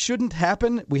 This shouldn't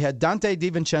happen. We had Dante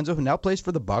DiVincenzo, who now plays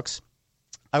for the Bucks.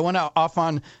 I went off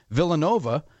on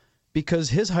Villanova because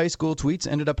his high school tweets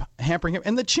ended up hampering him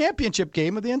in the championship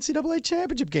game of the NCAA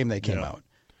championship game they came out.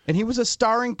 And he was a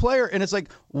starring player. And it's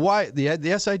like, why?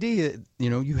 The SID,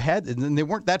 you had, and they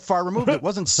weren't that far removed. It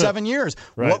wasn't 7 years.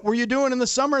 Right. What were you doing in the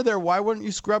summer there? Why weren't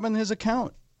you scrubbing his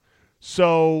account?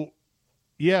 So,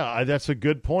 yeah, that's a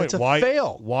good point. It's a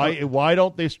fail. Why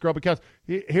don't they scrub accounts?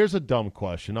 Here's a dumb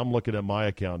question. I'm looking at my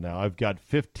account now. I've got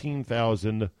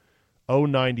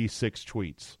 15,096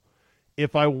 tweets.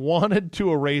 If I wanted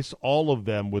to erase all of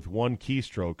them with one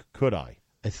keystroke, could I?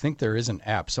 I think there is an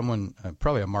app. Someone,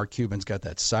 probably a Mark Cuban's got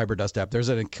that Cyberdust app. There's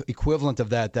an equivalent of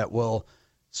that will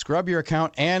scrub your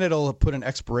account, and it'll put an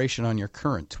expiration on your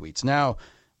current tweets. Now,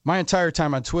 my entire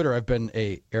time on Twitter, I've been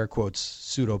a, air quotes,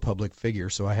 pseudo-public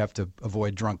figure, so I have to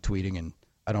avoid drunk tweeting, and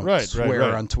I don't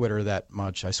swear on Twitter that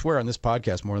much. I swear on this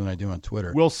podcast more than I do on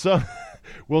Twitter. Will somebody...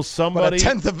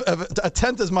 But a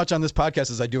tenth as much on this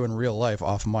podcast as I do in real life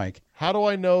off mic. How do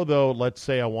I know, though, let's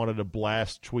say I wanted to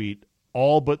blast tweet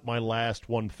all but my last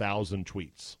 1,000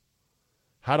 tweets?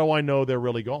 How do I know they're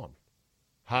really gone?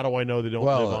 How do I know they don't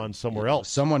live on somewhere else?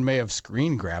 Someone may have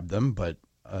screen grabbed them, but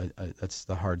that's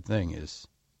the hard thing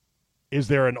is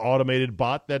there an automated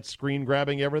bot that's screen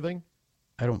grabbing everything?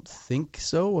 I don't think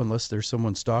so, unless there's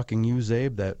someone stalking you,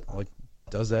 Zabe, that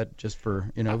does that just for,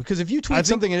 because if you tweet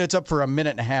something and it's up for a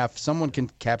minute and a half, someone can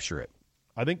capture it.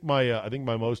 I think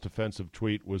my most offensive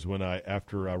tweet was when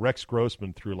after Rex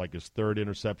Grossman threw like his third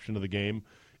interception of the game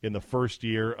in the first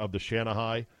year of the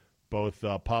Shanahan, both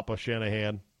Papa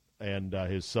Shanahan and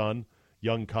his son,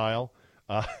 young Kyle.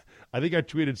 I think I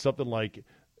tweeted something like,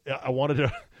 I wanted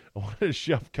to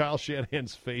shove Kyle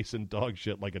Shanahan's face in dog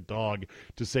shit like a dog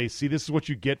to say, see, this is what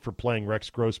you get for playing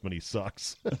Rex Grossman. He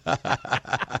sucks.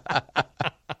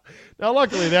 Now,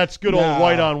 luckily, that's good old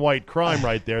white-on-white crime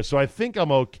right there, so I think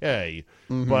I'm okay.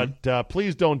 Mm-hmm. But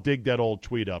please don't dig that old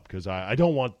tweet up because I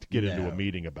don't want to get into a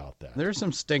meeting about that. There's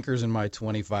some stinkers in my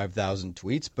 25,000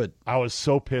 tweets, but... I was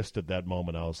so pissed at that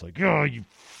moment. I was like, oh, you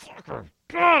fucker.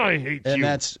 God, I hate you. And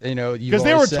that's, because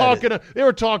they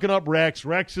were talking up Rex.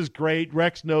 Rex is great.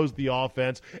 Rex knows the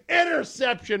offense.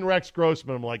 Interception, Rex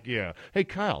Grossman. I'm like, yeah. Hey,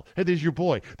 Kyle. Hey, there's your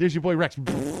boy. There's your boy, Rex.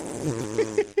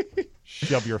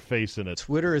 Shove your face in it.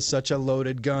 Twitter is such a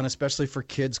loaded gun, especially for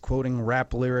kids quoting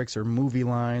rap lyrics or movie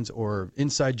lines or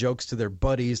inside jokes to their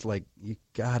buddies. Like, you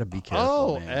got to be careful,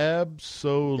 Oh, man.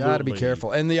 Absolutely. Got to be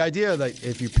careful. And the idea that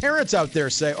if your parents out there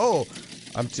say, oh,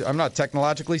 I'm not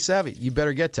technologically savvy, you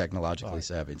better get technologically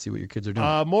savvy and see what your kids are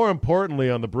doing. More importantly,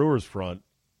 on the Brewers front,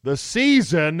 the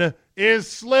season is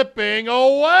slipping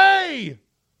away.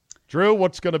 Drew,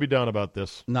 what's going to be done about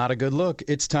this? Not a good look.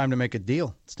 It's time to make a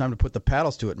deal. It's time to put the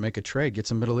paddles to it and make a trade. Get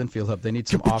some middle infield help. They need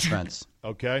some offense.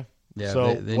 Okay. Yeah,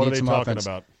 so they what need are they some talking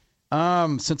offense.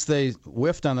 about? Since they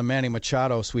whiffed on the Manny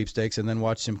Machado sweepstakes and then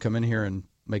watched him come in here and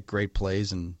make great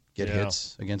plays and get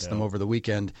hits against them over the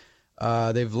weekend,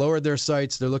 they've lowered their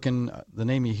sights. They're looking. The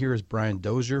name you hear is Brian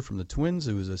Dozier from the Twins,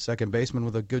 who was a second baseman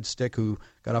with a good stick who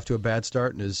got off to a bad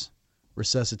start and is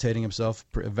resuscitating himself.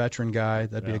 A veteran guy.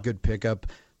 That'd be a good pickup.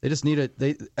 They just need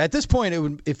it. At this point, it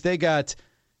would, if they got,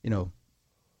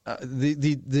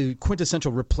 the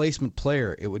quintessential replacement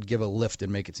player, it would give a lift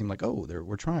and make it seem like, oh,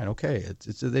 we're trying. Okay,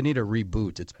 they need a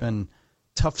reboot. It's been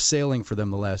tough sailing for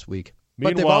them the last week.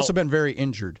 But they've also been very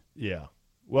injured. Yeah.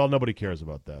 Well, nobody cares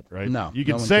about that, right? No. You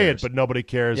can no one say cares. it, but nobody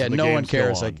cares. Yeah, and the no one games go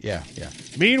cares. on. Yeah.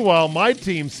 Meanwhile, my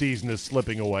team's season is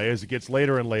slipping away as it gets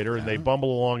later and later, and they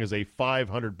bumble along as a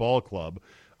 500 ball club.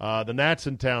 The Nats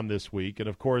in town this week, and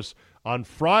of course, on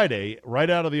Friday, right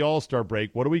out of the All-Star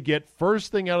break, what do we get?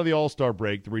 First thing out of the All-Star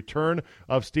break, the return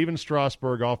of Steven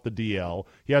Strasburg off the DL.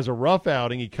 He has a rough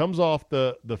outing. He comes off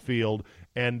the field,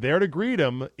 and there to greet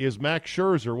him is Max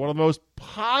Scherzer, one of the most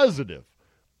positive,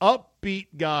 upbeat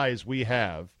guys we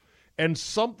have. And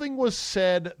something was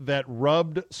said that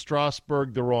rubbed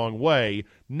Strasburg the wrong way.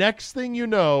 Next thing you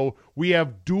know, we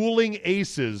have dueling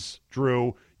aces,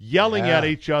 Drew, yelling at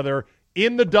each other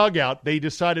in the dugout. They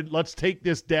decided, let's take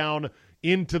this down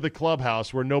into the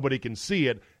clubhouse where nobody can see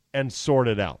it and sort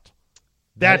it out.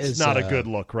 That's not a good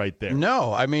look right there.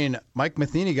 No, I mean, Mike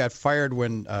Matheny got fired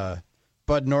when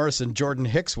Bud Norris and Jordan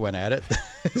Hicks went at it.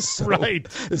 So right.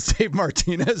 Is Dave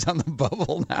Martinez on the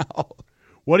bubble now?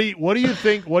 What do you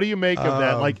think? What do you make of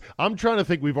that? Like, I'm trying to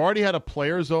think. We've already had a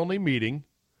players-only meeting.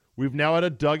 We've now had a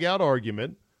dugout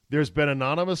argument. There's been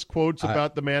anonymous quotes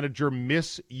about the manager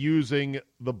misusing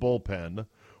the bullpen.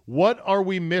 What are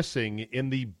we missing in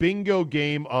the bingo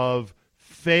game of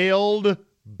failed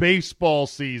baseball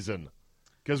season?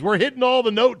 Because we're hitting all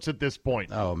the notes at this point.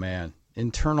 Oh, man.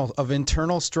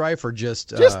 Internal strife or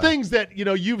just things that,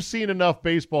 you've seen enough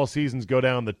baseball seasons go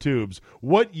down the tubes.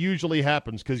 What usually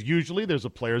happens? Because usually there's a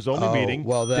players-only meeting.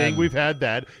 Well, then, ding, we've had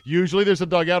that. Usually there's a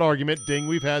dugout argument. Ding,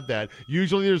 we've had that.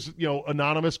 Usually there's,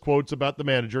 anonymous quotes about the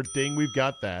manager. Ding, we've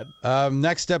got that.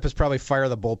 Next step is probably fire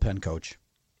the bullpen coach.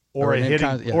 Or a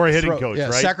hitting coach,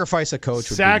 right? Sacrifice a coach.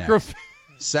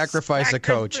 Sacrifice a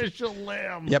coach. Sacrificial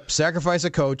lamb. Yep, sacrifice a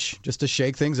coach just to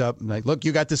shake things up. Like, look,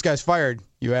 you got this guy's fired,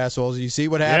 you assholes. You see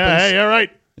what happens? Yeah, hey, all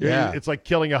right. Yeah. It's like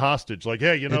killing a hostage. Like,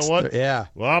 hey, you know what? Yeah.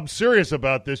 Well, I'm serious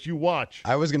about this. You watch.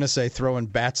 I was going to say throwing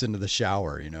bats into the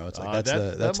shower. It's like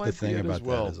that's the thing about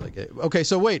that. Is like, okay,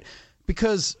 so wait,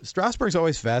 because Strasburg's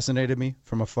always fascinated me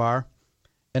from afar,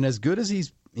 and as good as he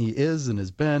is and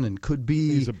has been and could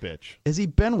be. He's a bitch. Has he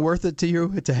been worth it to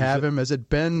you to have him? Has it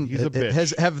been? He's a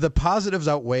bitch. Have the positives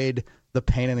outweighed the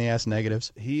pain in the ass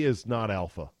negatives? He is not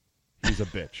alpha. He's a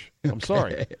bitch. I'm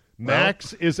sorry.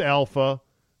 Max is alpha.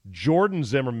 Jordan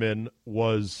Zimmerman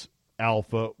was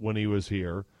alpha when he was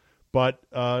here. But,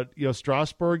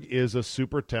 Strasburg is a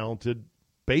super talented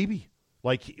baby.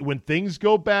 Like, when things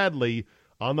go badly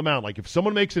on the mound, like if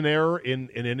someone makes an error in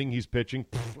an inning he's pitching,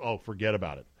 forget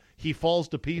about it. He falls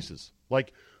to pieces.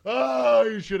 Like,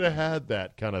 you should have had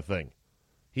that kind of thing.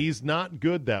 He's not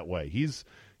good that way. He's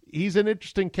an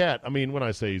interesting cat. I mean, when I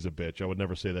say he's a bitch, I would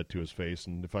never say that to his face.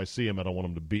 And if I see him, I don't want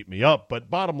him to beat me up. But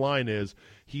bottom line is,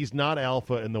 he's not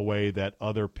alpha in the way that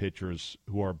other pitchers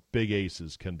who are big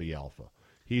aces can be alpha.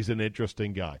 He's an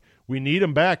interesting guy. We need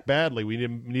him back badly. We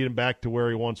need him back to where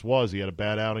he once was. He had a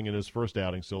bad outing in his first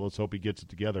outing, so let's hope he gets it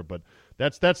together. But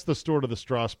that's the story of the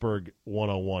Strasburg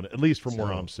 101, at least from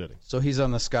where I'm sitting. So he's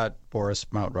on the Scott Boras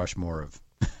Mount Rushmore of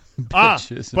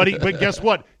pitches. But guess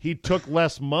what? He took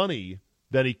less money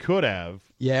than he could have.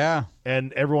 Yeah.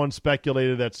 And everyone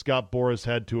speculated that Scott Boras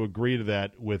had to agree to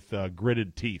that with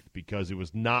gritted teeth because it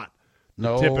was not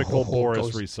the typical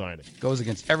Boras re-signing. Goes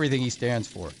against everything he stands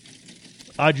for.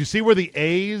 Did you see where the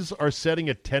A's are setting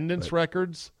attendance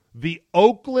records? The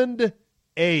Oakland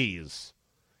A's.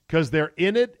 Because they're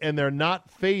in it and they're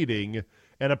not fading.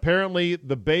 And apparently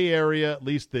the Bay Area, at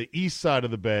least the east side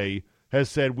of the Bay, has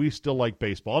said we still like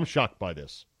baseball. I'm shocked by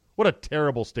this. What a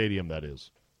terrible stadium that is.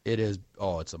 It is.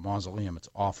 Oh, it's a mausoleum. It's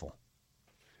awful.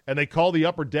 And they call the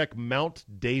upper deck Mount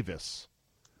Davis.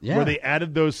 Yeah. Where they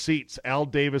added those seats. Al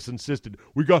Davis insisted,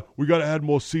 we got to add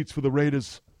more seats for the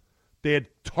Raiders. They had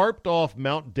tarped off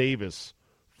Mount Davis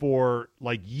for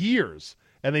like years,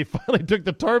 and they finally took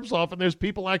the tarps off, and there's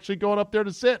people actually going up there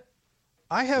to sit.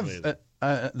 I have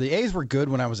the A's were good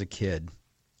when I was a kid,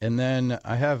 and then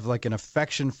I have like an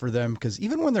affection for them because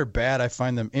even when they're bad, I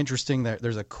find them interesting.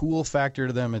 There's a cool factor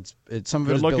to them. It's some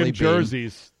of it is Billy Beane. Good-looking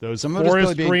jerseys, those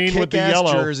forest green with the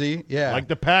yellow, jersey, yeah, like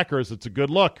the Packers. It's a good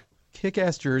look.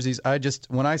 Kick-ass jerseys.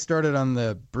 When I started on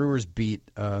the Brewers beat.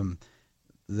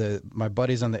 My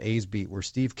buddies on the A's beat were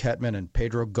Steve Ketman and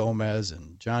Pedro Gomez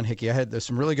and John Hickey. There's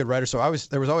some really good writers. So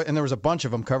there was a bunch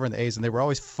of them covering the A's, and they were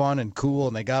always fun and cool,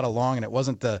 and they got along, and it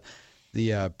wasn't the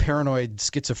paranoid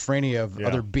schizophrenia of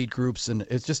other beat groups, and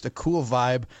it's just a cool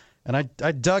vibe, and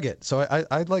I dug it. So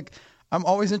I'm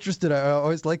always interested. I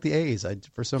always like the A's.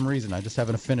 For some reason, I just have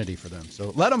an affinity for them.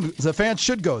 So the fans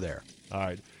should go there. All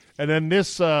right. And then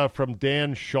this from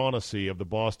Dan Shaughnessy of the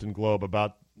Boston Globe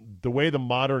about the way the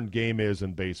modern game is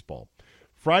in baseball.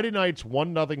 Friday night's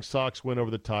 1-0 Sox win over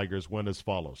the Tigers went as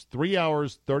follows. 3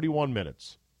 hours, 31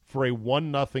 minutes for a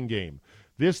 1-0 game.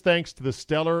 This thanks to the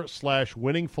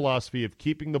stellar/winning philosophy of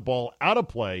keeping the ball out of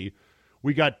play.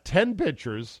 We got 10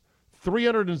 pitchers,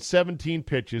 317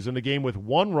 pitches in a game with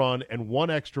 1 run and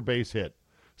 1 extra base hit.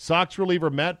 Sox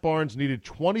reliever Matt Barnes needed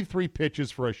 23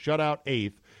 pitches for a shutout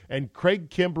 8th, and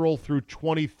Craig Kimbrell threw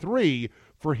 23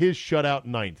 for his shutout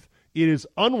 9th. It is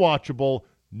unwatchable.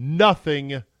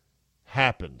 Nothing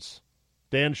happens.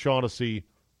 Dan Shaughnessy,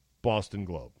 Boston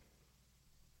Globe.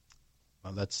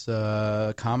 Well, that's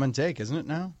a common take, isn't it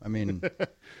now? I mean,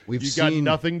 we've you got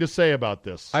nothing to say about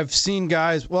this. I've seen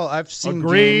guys, I've seen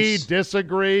agree, games,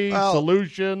 disagree,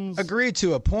 solutions. Agree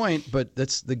to a point, but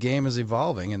the game is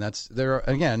evolving, and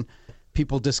again,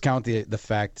 people discount the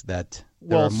fact that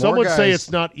some would say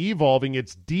it's not evolving,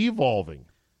 it's devolving.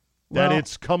 That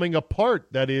it's coming apart,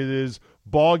 that it is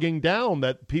bogging down,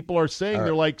 that people are saying,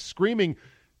 they're like screaming,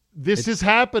 this is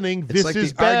happening, this like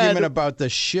is the bad. Argument about the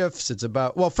shifts, it's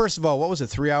about, first of all, what was it,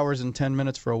 3 hours and 10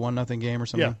 minutes for a 1-0 game or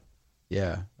something?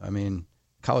 Yeah. I mean,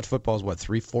 college football is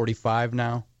 3:45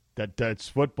 now? That's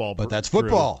football. But that's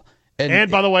football.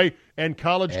 And by the way,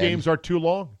 college games are too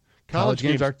long. College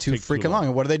games are too freaking long.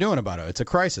 And what are they doing about it? It's a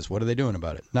crisis. What are they doing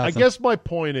about it? Nothing. I guess my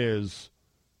point is,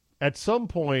 at some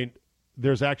point,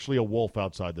 there's actually a wolf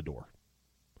outside the door.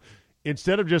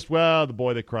 Instead of just, the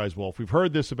boy that cries wolf. We've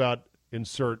heard this about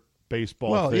insert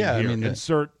baseball thing here,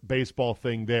 insert baseball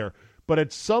thing there. But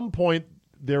at some point,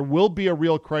 there will be a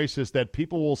real crisis that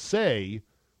people will say,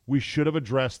 we should have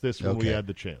addressed this when we had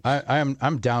the chance.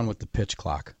 I'm down with the pitch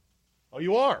clock. Oh,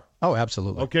 you are? Oh,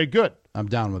 absolutely. Okay, good. I'm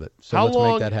down with it. So let's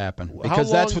make that happen.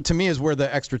 Because that's what, to me, is where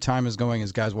the extra time is going,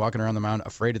 is guys walking around the mound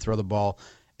afraid to throw the ball,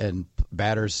 and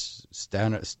batters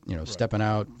stepping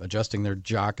out, adjusting their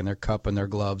jock and their cup and their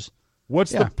gloves.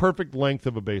 What's the perfect length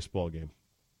of a baseball game?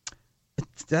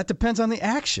 That depends on the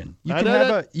action. You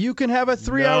can have a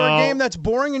 3-hour game that's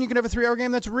boring, and you can have a 3-hour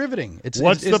game that's riveting.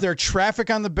 Is there traffic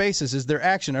on the bases? Is there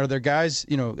action? Are there guys?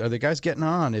 Are the guys getting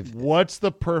on? What's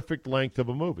the perfect length of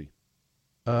a movie?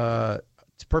 The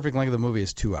perfect length of the movie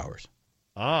is 2 hours.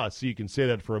 So you can say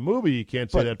that for a movie. You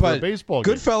can't say that for a baseball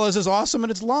game. Goodfellas is awesome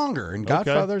and it's longer, and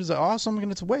Godfather is awesome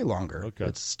and it's way longer. Okay.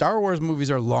 Star Wars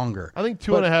movies are longer. I think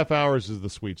 2.5 hours is the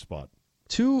sweet spot.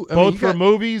 Both for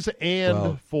movies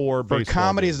and for baseball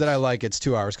comedies games. that I like, it's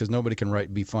 2 hours because nobody can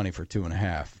be funny for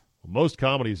 2.5. Most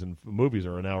comedies and movies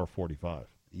are 1:45.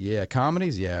 Yeah,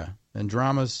 comedies, and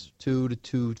dramas 2 to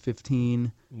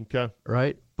 2:15. Okay,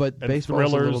 right. But baseball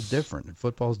is a little different. And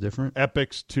football's different.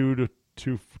 Epics 2 to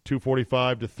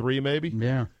 2:45 to 3 maybe.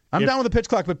 Yeah, I'm down with the pitch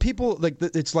clock, but people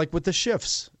it's like with the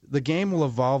shifts. The game will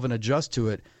evolve and adjust to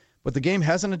it. What the game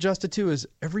hasn't adjusted to is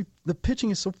the pitching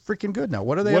is so freaking good now.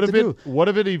 What do they have to do? What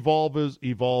if it evolves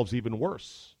even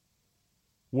worse?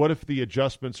 What if the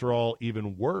adjustments are all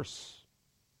even worse?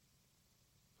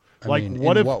 In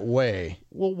what way?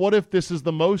 Well, what if this is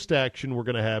the most action we're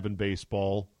going to have in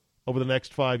baseball over the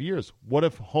next 5 years? What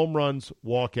if home runs,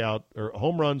 walks,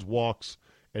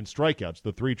 and strikeouts,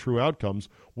 the 3 true outcomes,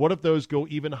 what if those go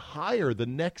even higher the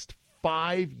next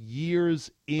 5 years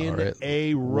in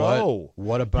a row?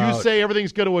 What about... You say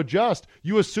everything's going to adjust.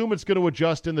 You assume it's going to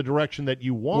adjust in the direction that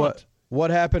you want.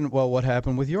 What happened? Well, what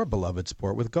happened with your beloved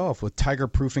sport, with golf, with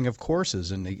tiger-proofing of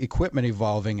courses and the equipment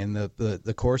evolving, and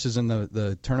the courses and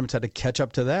the tournaments had to catch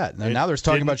up to that. And now there's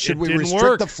talking about, should we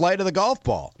restrict the flight of the golf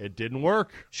ball? It didn't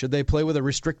work. Should they play with a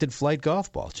restricted flight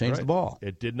golf ball? Change the ball.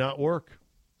 It did not work.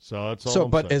 So that's all.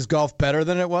 But is golf better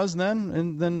than it was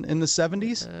then than in the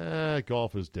 70s?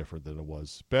 Golf is different than it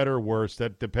was. Better, worse.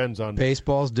 That depends on.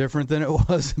 Baseball's different than it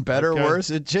was. Better, worse.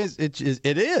 It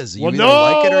is. You either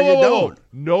like it or you don't.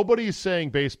 Nobody's saying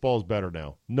baseball's better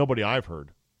now. Nobody I've heard.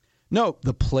 No,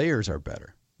 the players are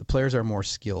better. The players are more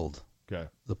skilled. Okay.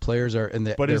 The players are, and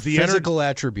their physical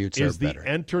attributes are better. Is the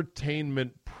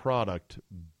entertainment product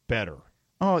better?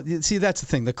 Oh, see, that's the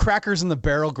thing. The Crackers in the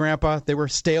Barrel, Grandpa, they were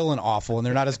stale and awful, and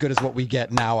they're not as good as what we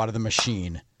get now out of the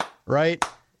machine, right?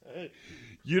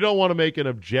 You don't want to make an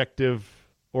objective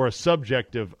or a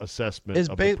subjective assessment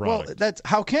of the product. Well,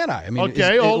 how can I?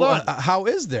 Hold on. How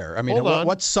is there?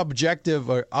 What subjective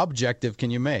or objective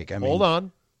can you make? Hold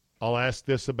on. I'll ask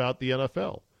this about the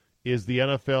NFL. Is the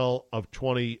NFL of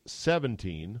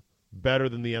 2017 better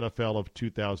than the NFL of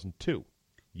 2002?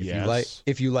 Yes.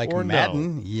 If you like or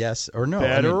Madden, no. yes or no.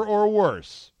 Better or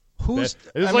worse?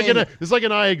 It's like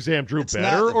an eye exam, Drew.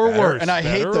 Better or worse? And I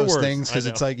hate Better or those worse? things because I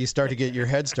know. it's like you start to get your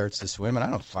head starts to swim, and I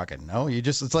don't fucking know.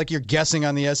 It's like you're guessing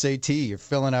on the SAT. You're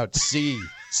filling out C,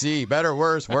 better,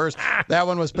 worse. That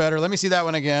one was better. Let me see that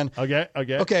one again.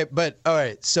 Okay. But all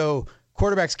right. So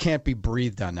quarterbacks can't be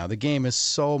breathed on now. The game is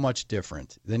so much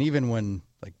different than even when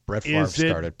like Brett Favre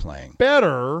started playing.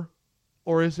 Better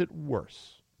or is it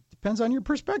worse? Depends on your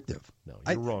perspective. No,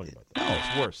 you're wrong about that. No,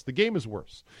 it's worse. The game is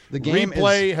worse. The game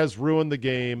Replay has ruined the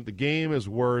game. The game is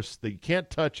worse. You can't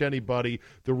touch anybody.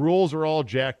 The rules are all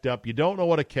jacked up. You don't know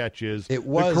what a catch is. It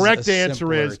was the correct a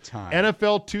answer is time.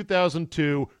 NFL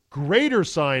 2002, greater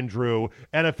sign, Drew,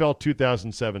 NFL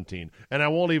 2017. And I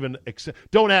won't even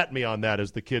don't at me on that,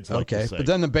 as the kids like to say. But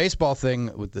then the baseball thing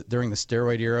during the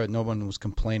steroid era, no one was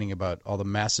complaining about all the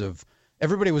massive.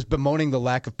 Everybody was bemoaning the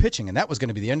lack of pitching, and that was going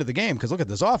to be the end of the game because look at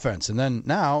this offense. And then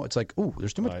now it's like, ooh,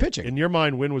 there's too much pitching. In your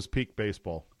mind, when was peak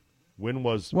baseball? When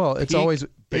was it's peak always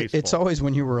baseball? It's always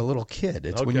when you were a little kid.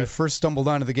 It's when you first stumbled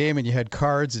onto the game and you had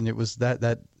cards, and it was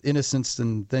that innocence,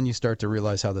 and then you start to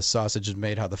realize how the sausage is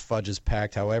made, how the fudge is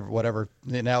packed, however, whatever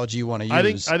the analogy you want to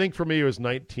use. I think for me it was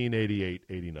 1988,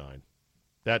 89.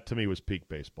 That to me was peak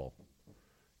baseball.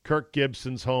 Kirk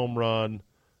Gibson's home run.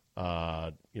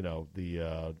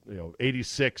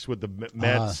 86 with the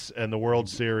Mets and the World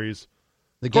Series.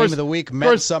 The game of the week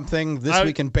meant something. This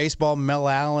week in baseball, Mel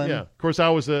Allen. Yeah, of course, I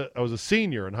was a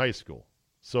senior in high school,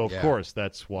 so of course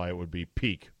that's why it would be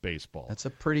peak baseball. That's a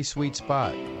pretty sweet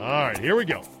spot. All right, here we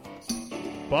go.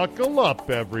 Buckle up,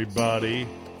 everybody,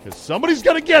 because somebody's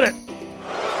gonna get it.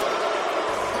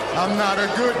 I'm not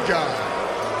a good guy.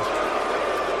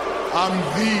 I'm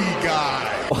the guy.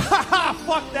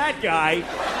 Fuck that guy.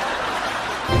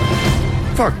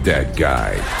 Fuck that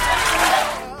guy.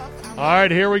 All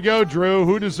right, here we go, Drew.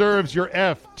 Who deserves your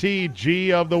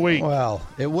FTG of the week? Well,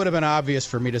 it would have been obvious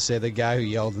for me to say the guy who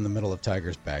yelled in the middle of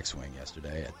Tiger's backswing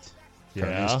yesterday at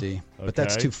Carnoustie, but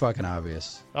that's too fucking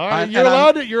obvious. All right,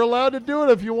 you're allowed to do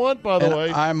it if you want. By the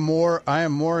way, I am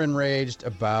more enraged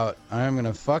about. I am going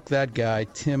to fuck that guy,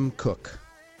 Tim Cook.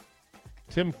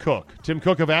 Tim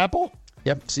Cook of Apple.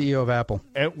 Yep, CEO of Apple.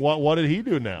 And what did he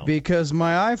do now? Because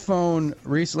my iPhone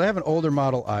recently, I have an older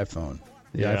model iPhone,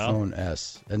 the iPhone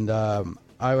S, and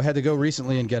I had to go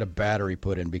recently and get a battery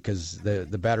put in because the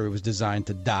battery was designed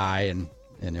to die, and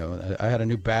I had a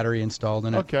new battery installed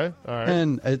in it. Okay, all right.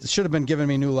 And it should have been giving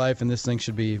me new life, and this thing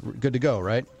should be good to go,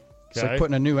 right? It's like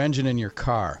putting a new engine in your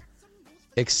car,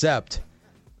 except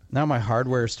now my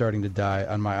hardware is starting to die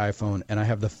on my iPhone, and I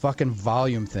have the fucking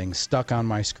volume thing stuck on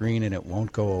my screen, and it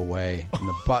won't go away. And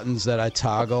the buttons that I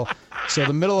toggle. So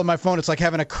the middle of my phone, it's like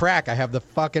having a crack. I have the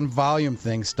fucking volume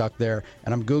thing stuck there,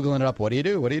 and I'm Googling it up. What do you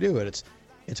do? And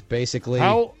it's basically...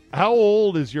 How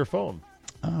old is your phone?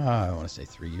 I want to say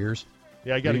 3 years.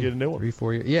 Yeah, I got to get a new one. 3,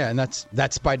 4 years. Yeah, and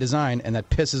that's by design, and that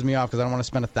pisses me off because I don't want to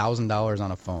spend $1,000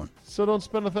 on a phone. So don't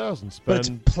spend $1,000. But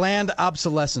it's planned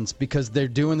obsolescence because they're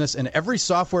doing this, and every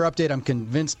software update, I'm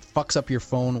convinced, fucks up your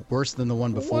phone worse than the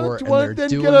one before, and they're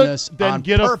doing this on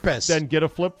purpose. Then get a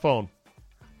flip phone.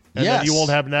 And then you won't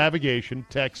have navigation,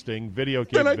 texting, video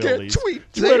capabilities. Then I can't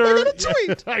tweet. Twitter. I got to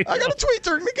tweet. I got to tweet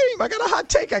during the game. I got a hot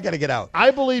take I got to get out.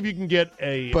 I believe you can get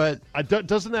a... But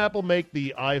doesn't Apple make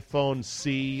the iPhone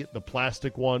C, the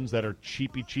plastic ones that are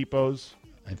cheapos?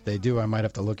 If they do, I might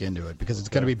have to look into it because it's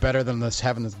going to be better than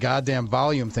having this goddamn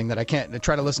volume thing that I can't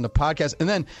try to listen to podcasts. And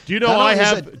then... Do you know I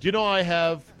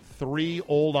have 3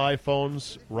 old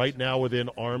iPhones right now within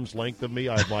arm's length of me?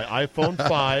 I have my iPhone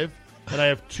 5... and I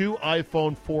have 2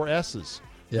 iPhone 4S's.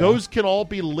 Yeah. Those can all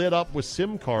be lit up with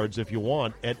SIM cards if you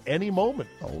want at any moment.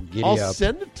 Oh, I'll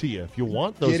send it to you if you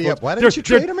want those. Giddy up. Why didn't you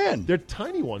trade them in? They're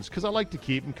tiny ones because I like to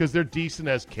keep them because they're decent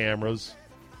as cameras.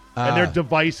 And they're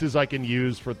devices I can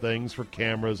use for things, for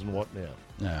cameras and whatnot.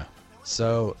 Yeah.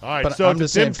 So, all right, but so I'm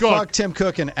just saying, fuck Tim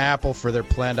Cook and Apple for their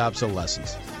planned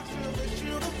obsolescence.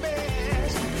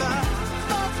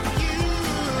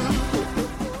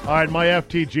 All right, my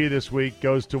FTG this week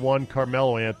goes to one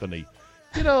Carmelo Anthony.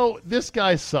 You know, this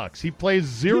guy sucks. He plays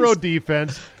zero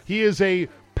defense. He is a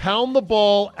pound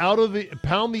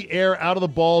the air out of the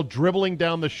ball, dribbling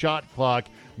down the shot clock.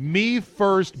 Me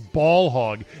first ball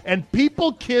hog. And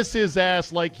people kiss his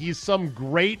ass like he's some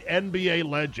great NBA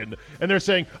legend. And they're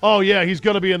saying, oh, yeah, he's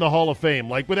going to be in the Hall of Fame.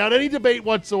 Like, without any debate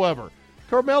whatsoever.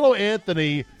 Carmelo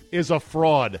Anthony is a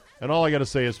fraud. And all I got to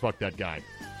say is fuck that guy.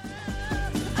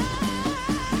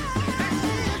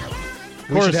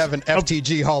 We should have an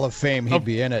FTG Hall of Fame. He'd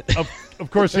be in it. Of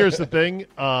course, here's the thing.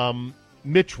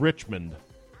 Mitch Richmond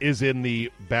is in the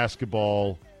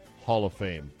Basketball Hall of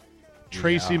Fame.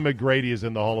 Tracy McGrady is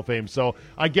in the Hall of Fame. So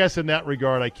I guess in that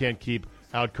regard, I can't keep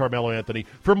out Carmelo Anthony.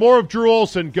 For more of Drew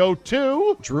Olson, go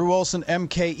to Drew Olson,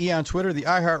 MKE on Twitter, the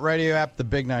iHeartRadio app, the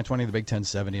Big 920, the Big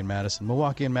 1070 in Madison.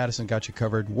 Milwaukee and Madison got you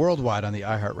covered worldwide on the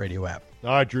iHeartRadio app.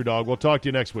 All right, Drew Dog. We'll talk to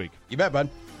you next week. You bet, bud.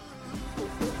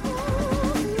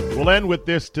 We'll end with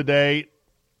this today.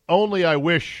 Only I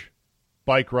wish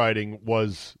bike riding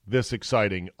was this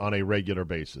exciting on a regular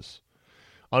basis.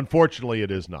 Unfortunately,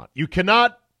 it is not. You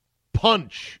cannot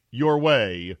punch your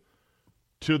way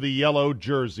to the yellow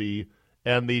jersey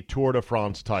and the Tour de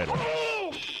France title.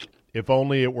 If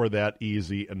only it were that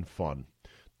easy and fun.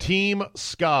 Team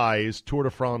Sky's Tour de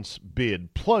France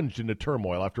bid plunged into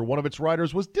turmoil after one of its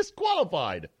riders was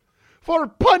disqualified for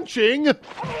punching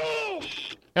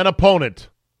an opponent.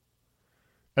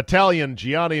 Italian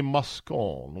Gianni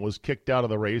Moscon was kicked out of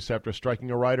the race after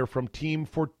striking a rider from Team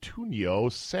Fortunio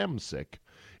Samsic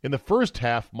in the first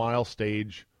half mile of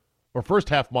stage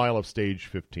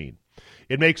 15.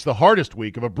 It makes the hardest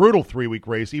week of a brutal 3-week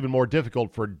race even more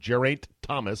difficult for Geraint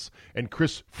Thomas and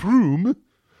Chris Froome,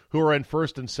 who are in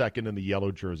first and second in the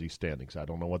yellow jersey standings. I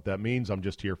don't know what that means. I'm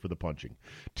just here for the punching.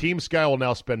 Team Sky will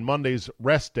now spend Monday's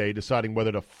rest day deciding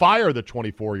whether to fire the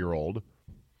 24-year-old.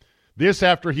 This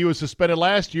after he was suspended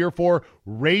last year for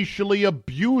racially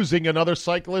abusing another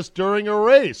cyclist during a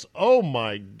race. Oh,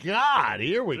 my God.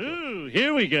 Here we go. Ooh,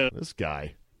 here we go. This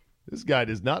guy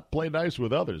does not play nice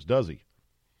with others, does he?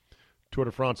 Tour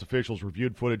de France officials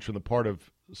reviewed footage from the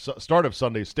start of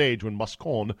Sunday's stage when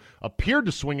Moscon appeared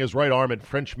to swing his right arm at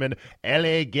Frenchman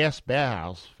Alain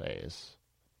Gaspert's face.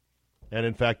 And,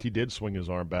 in fact, he did swing his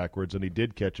arm backwards, and he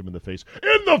did catch him in the face.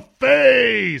 In the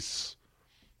face!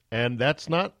 And that's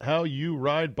not how you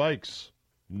ride bikes.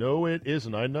 No, it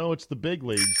isn't. I know it's the big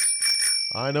leagues.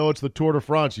 I know it's the Tour de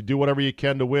France. You do whatever you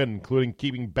can to win, including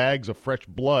keeping bags of fresh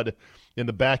blood in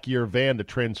the back of your van to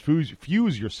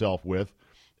transfuse yourself with,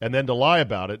 and then to lie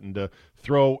about it and to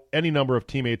throw any number of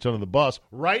teammates under the bus.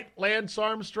 Right, Lance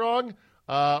Armstrong?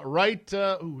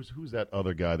 Who's that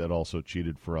other guy that also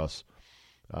cheated for us?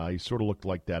 He sort of looked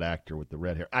like that actor with the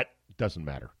red hair. Doesn't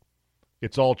matter.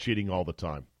 It's all cheating all the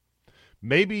time.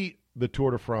 Maybe the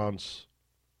Tour de France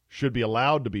should be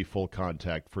allowed to be full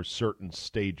contact for certain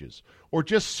stages or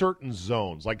just certain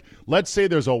zones. Like, let's say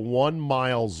there's a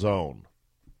 1-mile zone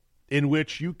in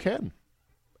which you can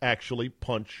actually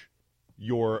punch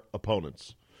your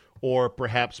opponents or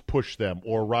perhaps push them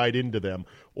or ride into them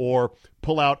or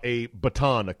pull out a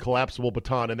baton, a collapsible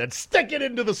baton, and then stick it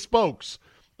into the spokes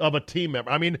of a team member.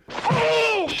 I mean,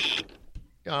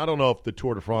 I don't know if the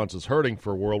Tour de France is hurting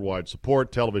for worldwide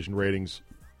support, television ratings,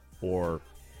 or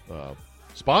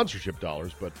sponsorship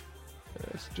dollars, but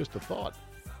it's just a thought.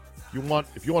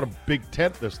 If you want to big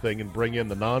tent this thing and bring in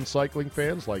the non-cycling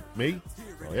fans like me,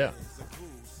 oh yeah,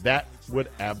 that would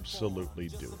absolutely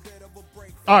do it.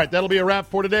 All right, that'll be a wrap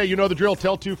for today. You know the drill.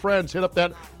 Tell 2 friends. Hit up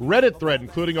that Reddit thread,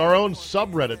 including our own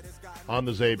subreddit on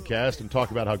the Zabecast, and talk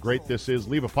about how great this is.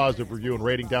 Leave a positive review and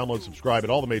rating. Download, subscribe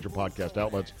at all the major podcast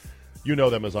outlets. You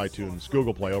know them as iTunes,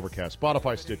 Google Play, Overcast,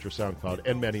 Spotify, Stitcher, SoundCloud,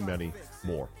 and many, many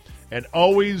more. And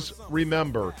always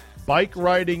remember, bike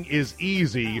riding is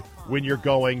easy when you're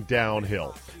going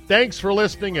downhill. Thanks for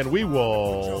listening, and we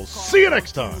will see you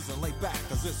next time.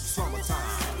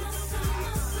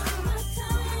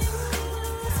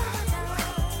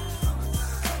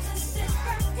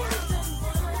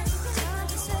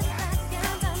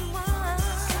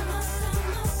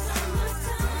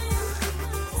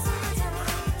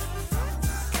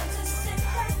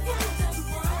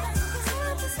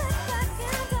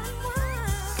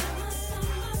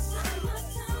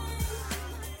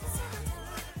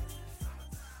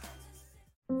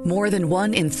 More than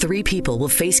 1 in 3 people will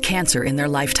face cancer in their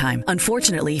lifetime.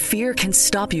 Unfortunately, fear can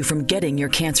stop you from getting your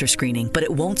cancer screening, but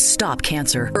it won't stop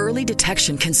cancer. Early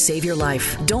detection can save your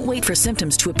life. Don't wait for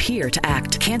symptoms to appear to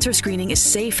act. Cancer screening is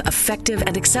safe, effective,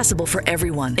 and accessible for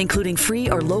everyone, including free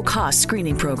or low-cost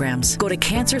screening programs. Go to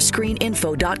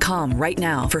CancerScreenInfo.com right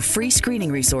now for free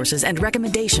screening resources and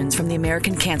recommendations from the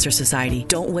American Cancer Society.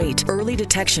 Don't wait. Early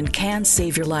detection can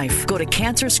save your life. Go to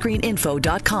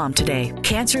CancerScreenInfo.com today.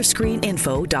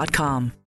 CancerScreenInfo.com.